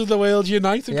 Lobsters of the world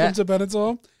unite and come to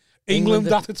Benidorm. England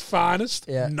at its finest.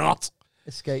 Yeah. Not.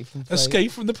 Escape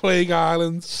from the Plague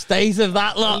Island. State of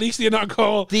that lot. At least you're not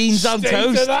called Dean's on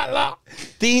toast. Of that lot.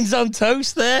 Dean's on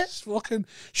toast there. It's fucking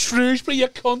Shrewsbury, you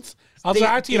cunt. I'll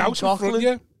drive to your house in front of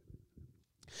you.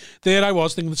 There I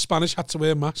was thinking the Spanish had to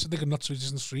wear masks. They could not switch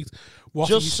in the street. What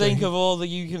just think of all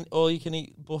you can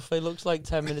eat buffet looks like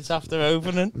 10 minutes after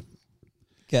opening.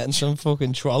 Getting some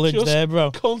fucking trollage there, bro.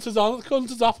 Cunters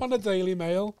off on the Daily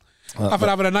Mail. After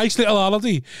having a nice little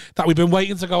holiday that we've been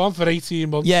waiting to go on for 18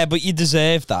 months. Yeah, but you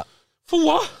deserve that. For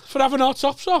what? For having our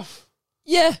tops off?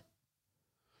 Yeah.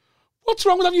 What's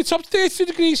wrong with having your tops 30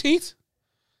 degrees heat?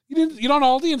 You're on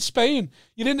holiday in Spain.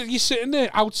 You're sitting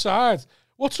there outside.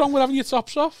 What's wrong with having your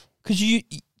tops off? Because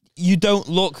you don't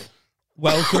look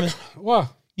welcoming. What?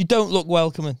 You don't look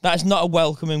welcoming. That's not a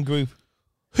welcoming group.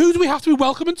 Who do we have to be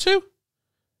welcoming to?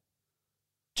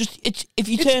 It's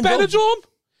Benidorm.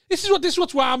 This is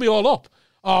what's wound me all up.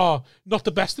 Oh, not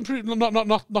the best,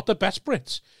 not the best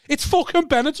Brits. It's fucking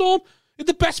Benidorm.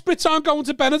 The best Brits aren't going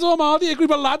to Benidorm, are they? A group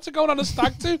of lads are going on a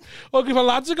stag do, or a group of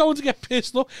lads are going to get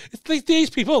pissed up. It's like these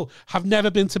people have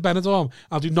never been to Benidorm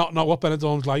and do not know what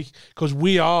Benidorm's like, because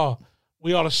we are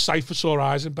a sight for sore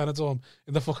eyes in Benidorm,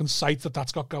 in the fucking sight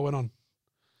that's got going on.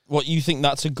 What, you think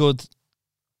that's a good?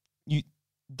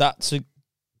 That's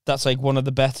like one of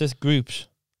the better groups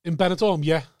in Benidorm,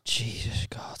 yeah. Jesus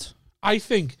God, I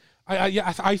think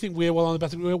we're well on the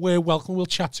better. We're welcome. We'll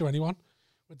chat to anyone.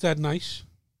 We're dead nice.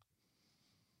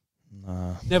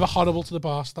 Nah. Never horrible to the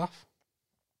bar staff.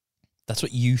 That's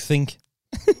what you think.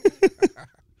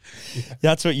 Yeah.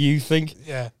 That's what you think.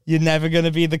 Yeah. You're never going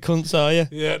to be the cunts, are you?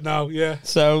 Yeah, no, yeah.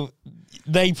 So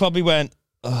they probably went,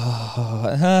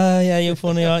 yeah, you're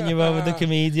funny, aren't you, with the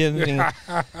comedian?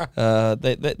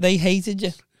 They hated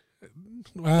you.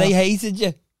 Well, they hated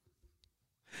you.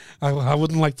 I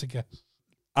wouldn't like to guess.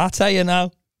 I'll tell you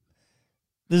now.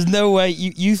 There's no way.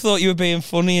 You thought you were being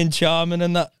funny and charming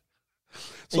and that.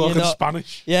 Talking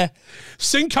Spanish. Yeah.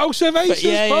 Cinco cervezas,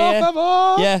 yeah. por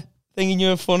favor. Yeah. Thinking you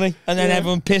were funny. And then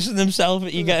everyone pissing themselves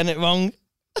at you getting it wrong.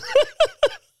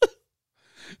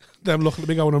 Them looking at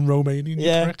me going, I'm Romanian.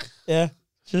 Yeah. Yeah.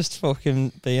 Just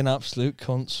fucking being absolute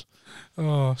cunts.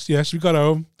 Oh, yes, we got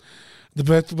home. The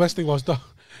best thing was,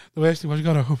 we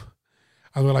got home.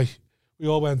 And we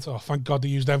all went, oh, thank God they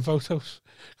used them photos.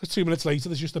 Because 2 minutes later,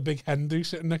 there's just a big Hindu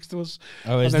sitting next to us.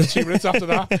 Oh, and then 2 minutes after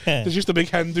that, there's just a big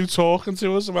Hindu talking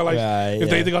to us. And we're like,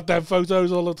 if they'd have got them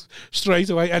photos all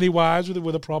straight away, any wives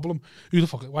with a problem, who the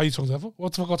fuck, why are you talking to them?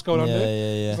 What the fuck, what's going on there?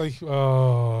 Yeah. It's like,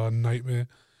 oh, nightmare.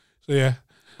 So, yeah.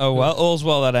 Oh, well, all's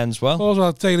well that ends well. All's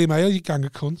well, Daily Mail, you gang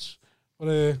of cunts. But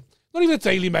not even a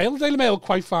Daily Mail. The Daily Mail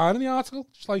quite fine in the article.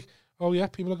 Just like, oh, yeah,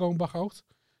 people are going back out.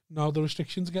 Now the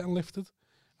restrictions are getting lifted.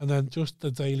 And then just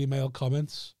the Daily Mail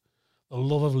comments. The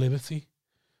love of liberty.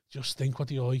 Just think what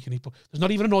the all you can eat. There's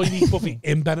not even an all you can eat buffet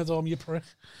in Benidorm, you prick.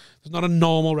 There's not a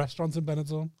normal restaurant in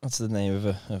Benidorm. That's the name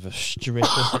of a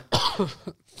stripper.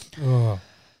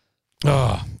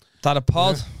 That a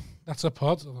pod? Yeah, that's a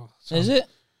pod. Is it?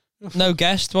 No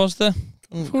guest, was there?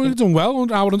 We've done well,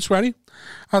 an hour and 20.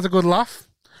 Had a good laugh.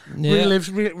 Yeah.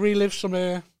 Relive some...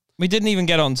 we didn't even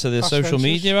get onto the social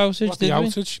media outage, did we?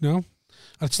 Outage, no.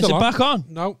 It's Is it back on?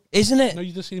 No. Isn't it? No,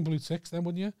 you'd have seen blue ticks then,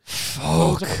 wouldn't you? Fuck.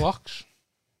 Loads of clocks.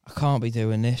 I can't be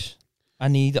doing this. I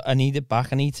need it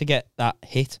back. I need to get that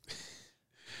hit.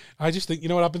 I just think, you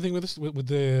know what I've been thinking with this, with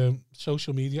the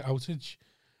social media outage?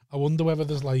 I wonder whether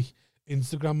there's like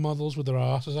Instagram models with their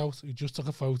arses out who just took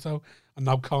a photo and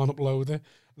now can't upload it.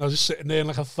 And I was just sitting there in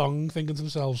like a thong thinking to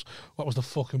themselves, what was the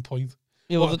fucking point?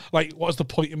 Yeah, what was the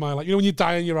point in my life? You know when you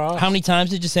die on your arse? How many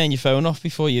times did you turn your phone off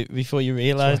before you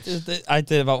realised? I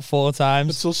did about 4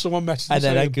 times. Until someone messaged me and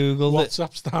then I saying, googled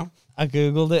WhatsApp's down. I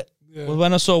googled it. Yeah. Well,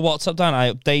 when I saw WhatsApp down,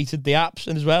 I updated the apps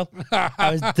as well.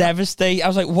 I was devastated. I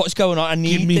was like, "What's going on? I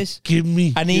need this.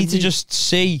 I need to just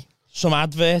see some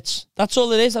adverts. That's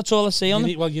all it is. That's all I see on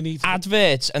it. You need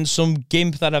adverts and some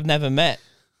gimp that I've never met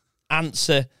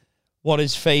answer what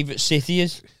his favourite city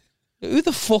is. Who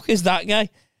the fuck is that guy?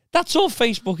 That's all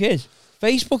Facebook is.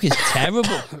 Facebook is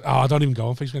terrible. I don't even go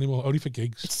on Facebook anymore. Only for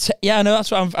gigs. Yeah, I know.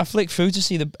 That's what I flick through to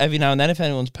see every now and then if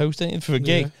anyone's posting it for a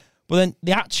gig. Yeah. But then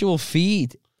the actual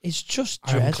feed is just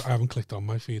dreadful. I haven't clicked on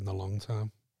my feed in a long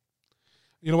time.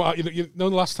 You know what? You know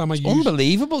the last time I used...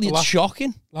 Unbelievable. It's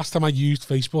shocking. Last time I used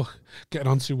Facebook, getting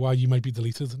onto why you might be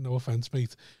deleted. No offence,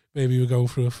 mate. Maybe we're going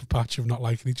through a patch of not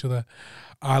liking each other.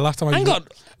 Last time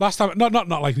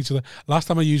not liking each other. Last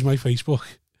time I used my Facebook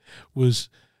was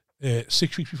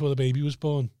 6 weeks before the baby was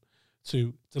born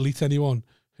to delete anyone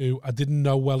who I didn't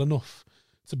know well enough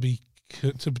to be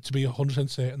 100%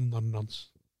 certain not a nonce.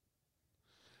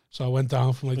 So I went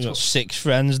down from like 6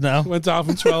 friends now. Went down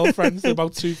from 12 friends to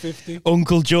about 250.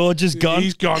 Uncle George is gone.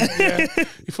 He's gone. Yeah,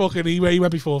 he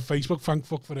went before Facebook. Thank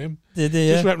fuck for him. Did he?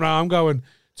 Just went round going,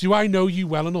 do I know you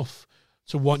well enough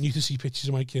to want you to see pictures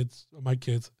of my kid?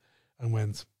 And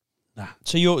went, nah.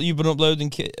 So you've been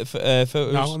uploading photos?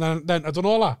 No, and then I've done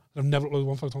all that. I've never uploaded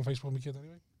one photo on Facebook of my kid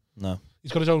anyway. No.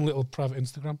 He's got his own little private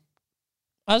Instagram.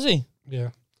 Has he? Yeah.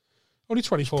 Only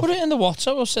 24. Put it in the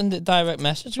WhatsApp or send it direct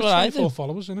message. What 24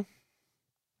 followers, you know.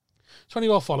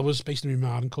 24 followers, based on my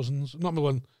mum and cousins. Not my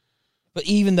one. But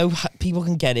even though people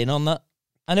can get in on that,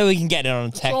 I know we can get in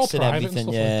on text and everything.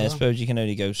 Yeah, I suppose you can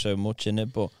only go so much in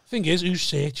it. But thing is, who's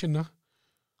searching that?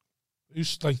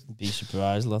 Who's like? Be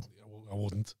surprised, lad. I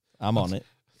wouldn't. I'm on it.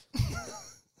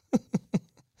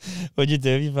 What'd you do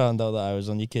if you found out that I was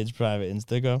on your kid's private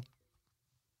Instagram?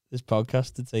 This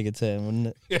podcast would take a turn,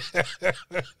 wouldn't it?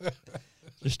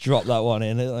 Just drop that one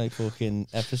in at like fucking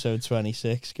episode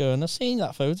 26. Going, I've seen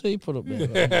that photo you put up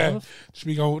there. Yeah. Just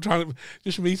me going,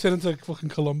 just me turning to fucking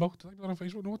Colombo. Did I go on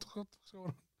Facebook? No, what's going on?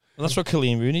 Well, that's what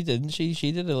Colleen Rooney did, didn't she?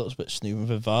 She did a little bit snooping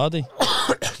for Vardy.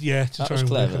 Yeah, to try and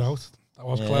work it out. That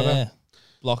was clever.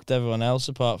 Blocked everyone else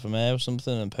apart from her or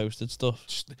something and posted stuff.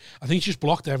 I think she just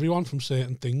blocked everyone from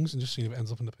certain things and just seen if it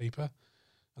ends up in the paper.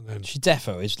 And then she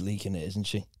defo is leaking it, isn't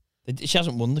she? She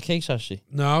hasn't won the case, has she?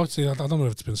 No, see, I don't know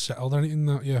if it's been settled or anything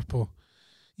that yet, but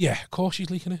yeah, of course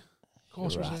she's leaking it. Of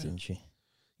course, isn't she?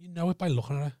 You know it by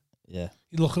looking at her. Yeah,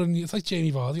 you look at her and it's like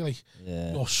Jamie Vardy. Like,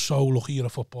 you're so lucky you're a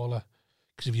footballer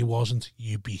because if you wasn't,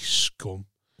 you'd be scum.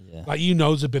 Yeah, like you know,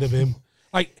 there's a bit of him.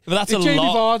 Like, but that's if Jamie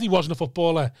Vardy wasn't a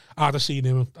footballer, I'd have seen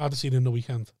him. The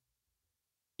weekend.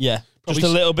 Yeah, probably,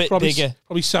 just a little bit bigger.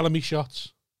 Probably selling me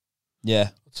shots. Yeah.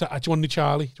 Do you want any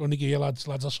Charlie? Do you want any gear, lads?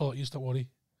 Lads, I sort you. Don't worry.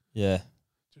 Yeah.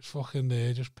 Just fucking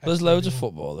there. Just. There's loads of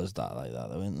footballers like that,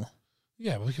 though, isn't there?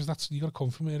 Yeah, well, because you got to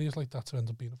come from areas like that to end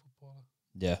up being a footballer.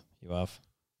 Yeah, you have.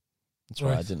 That's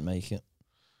why I didn't make it.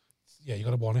 Yeah, you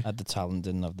got to want it. I had the talent,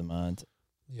 didn't have the mind.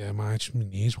 Yeah, my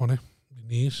knees, wasn't it? My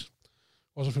knees.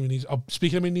 Wasn't for my knees. Oh,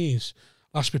 speaking of my knees,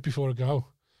 last bit before I go,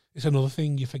 it's another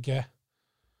thing you forget.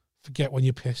 Forget when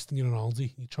you're pissed and you're an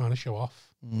oldie, you're trying to show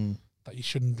off that you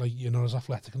shouldn't, like, you're not as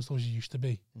athletic and stuff as you used to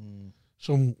be.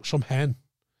 Some hen,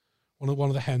 one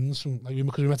of the hens from, like,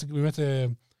 because we met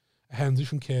a hen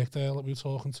from Kirkdale that we were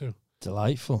talking to.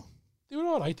 Delightful. They were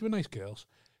all right. They were nice girls.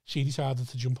 She decided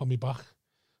to jump on me back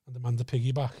and demand a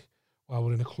piggyback while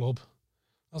we're in a club.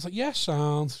 I was like, yes,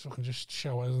 sound. So I can just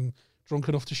show her and drunk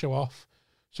enough to show off.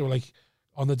 So like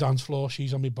on the dance floor,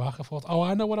 she's on me back. I thought, oh,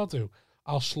 I know what I'll do.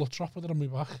 I'll slut drop with her on my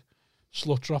back.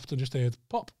 Slut dropped and just heard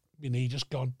pop. My knee just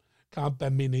gone. Can't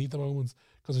bend my knee at the moment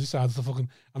because I decided to fucking.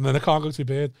 And then I can't go to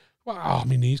bed. Wow,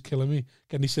 my knee's killing me.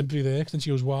 Getting any sympathy there. And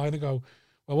she was why? And I go,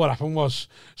 well, what happened was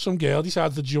some girl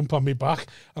decided to jump on me back.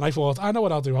 And I thought, I know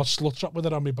what I'll do. I'll slut drop with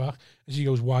her on my back. And she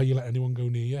goes, why you let anyone go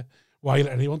near you? Why you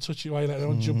let anyone touch you? Why you let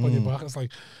anyone jump on your back? It's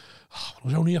like, oh, it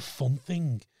was only a fun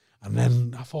thing. And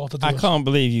then I thought, I can't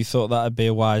believe you thought that'd be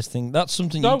a wise thing. That's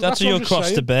something. That's your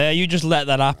cross to bear. You just let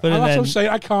that happen. And that's what I'm saying.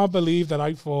 I can't believe that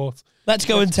I thought. Let's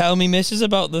go and tell me, missus,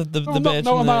 about the bird.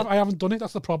 No, I haven't done it.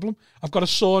 That's the problem. I've got a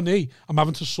sore knee. I'm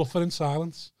having to suffer in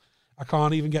silence. I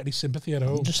can't even get any sympathy at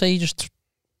home. Just say you just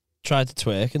tried to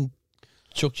twerk and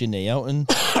chucked your knee out and.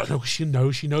 No, she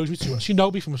knows me too well. She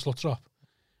knows me from a slut drop,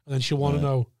 and then she'll want to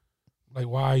know, like,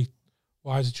 why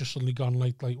is it just suddenly gone?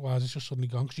 Like why is it just suddenly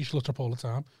gone? Because she slut drop all the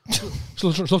time.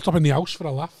 She'll slut drop in the house for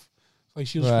a laugh. Like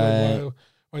she'll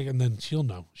like, and then she'll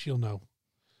know.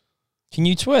 Can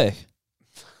you twerk?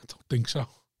 I don't think so. I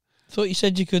thought you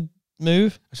said you could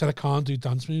move. I said I can't do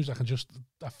dance moves. I can just.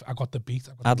 I got the beat.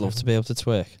 I'd love to be able to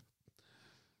twerk.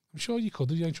 I'm sure you could.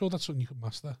 I'm sure that's something you could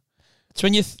master. It's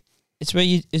when you. It's where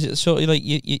you. Is it sort of like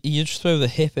you just throw the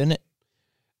hip in it?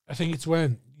 I think it's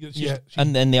when.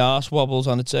 And then the arse wobbles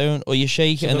on its own, or you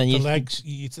shake so it, and then the legs.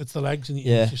 It's the legs, and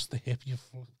it's just the hip. You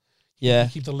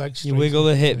keep the legs. You wiggle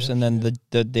the hips, and then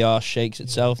the arse shakes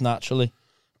itself naturally.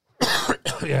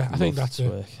 Yeah, I think that's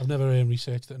it. I've never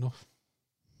researched it enough.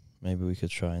 Maybe we could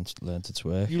try and learn to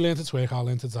twerk. You learn to twerk, I'll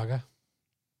learn to dagger.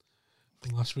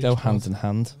 Go hand in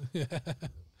hand. Yeah.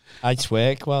 I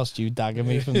twerk whilst you dagger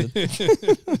me from the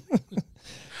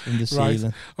from the ceiling.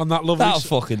 Right. On that lovely, that'll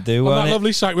fucking do. On that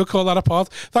lovely site, we'll call that a pod.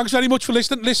 Thanks very much for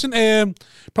listening. Listen,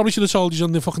 probably should have told you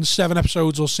on the fucking 7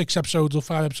 episodes or 6 episodes or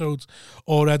 5 episodes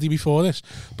already before this.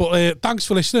 But thanks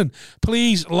for listening.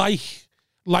 Please like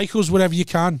us wherever you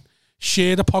can.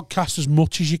 Share the podcast as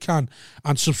much as you can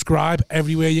and subscribe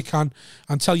everywhere you can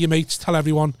and tell your mates, tell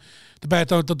everyone. The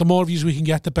better, the more views we can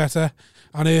get, the better.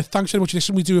 And thanks very much for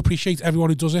listening. We do appreciate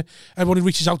everyone who does it. Everyone who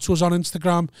reaches out to us on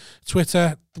Instagram,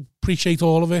 Twitter, appreciate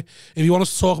all of it. If you want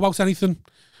us to talk about anything,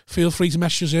 feel free to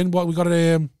message us in. We got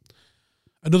another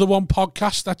one,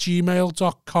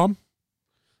 podcast@gmail.com.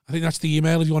 I think that's the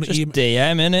email if you want to email.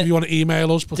 DM, innit? If you want to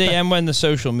email us. But DM when the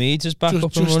social media's back up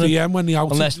and just running. DM when the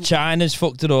outage. Unless China's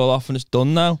fucked it all off and it's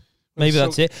done now. Maybe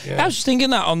that's it. Yeah. I was just thinking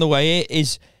that on the way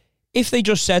is if they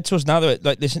just said to us now that,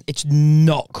 like, listen, it's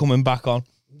not coming back on.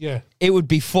 Yeah. It would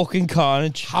be fucking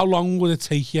carnage. How long would it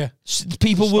take you?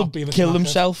 People would kill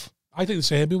themselves. I think the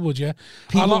same people would, yeah.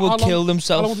 People would kill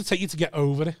themselves. How long would it take you to get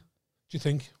over it, do you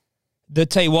think? They'd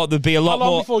tell you what, there'd be a lot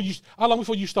more. How long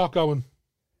before you start going?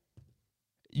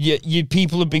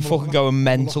 People would be fucking going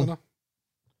mental.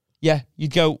 Yeah,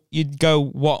 you'd go,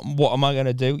 what am I going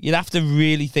to do? You'd have to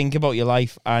really think about your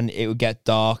life and it would get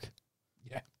dark.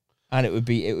 Yeah. And it would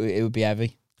be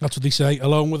heavy. That's what they say.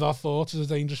 Alone with our thoughts is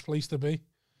a dangerous place to be.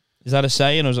 Is that a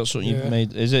saying or is that something you've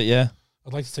made? Is it? Yeah.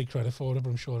 I'd like to take credit for it,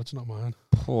 but I'm sure it's not mine.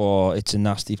 Oh, it's a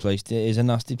nasty place. It is a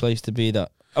nasty place to be,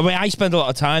 that. I mean, I spend a lot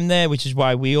of time there, which is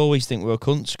why we always think we're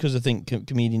cunts, because I think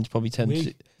comedians probably tend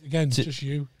to... Again, just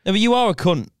you. No, but you are a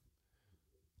cunt.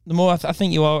 The more I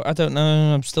think you are, I don't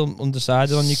know, I'm still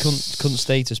undecided on your cunt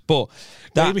status, but...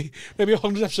 Maybe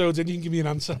 100 episodes in, you can give me an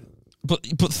answer. But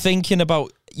thinking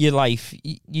about your life,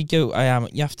 you go,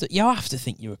 you have to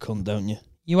think you're a cunt, don't you?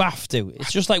 You have to.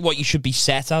 It's just like what you should be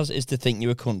set as, is to think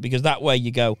you're a cunt, because that way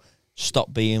you go,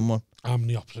 stop being one. I'm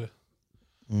the opposite.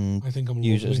 I think I'm lovely.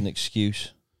 Use it as an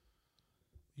excuse.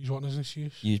 Use what as an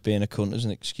excuse? Use being a cunt as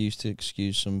an excuse to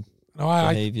excuse some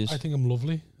behaviours. I think I'm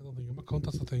lovely. I don't think I'm a cunt,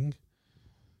 that's the thing.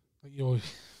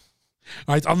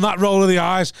 Right, on that roll of the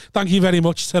eyes, thank you very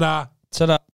much. Ta-da. Ta-da.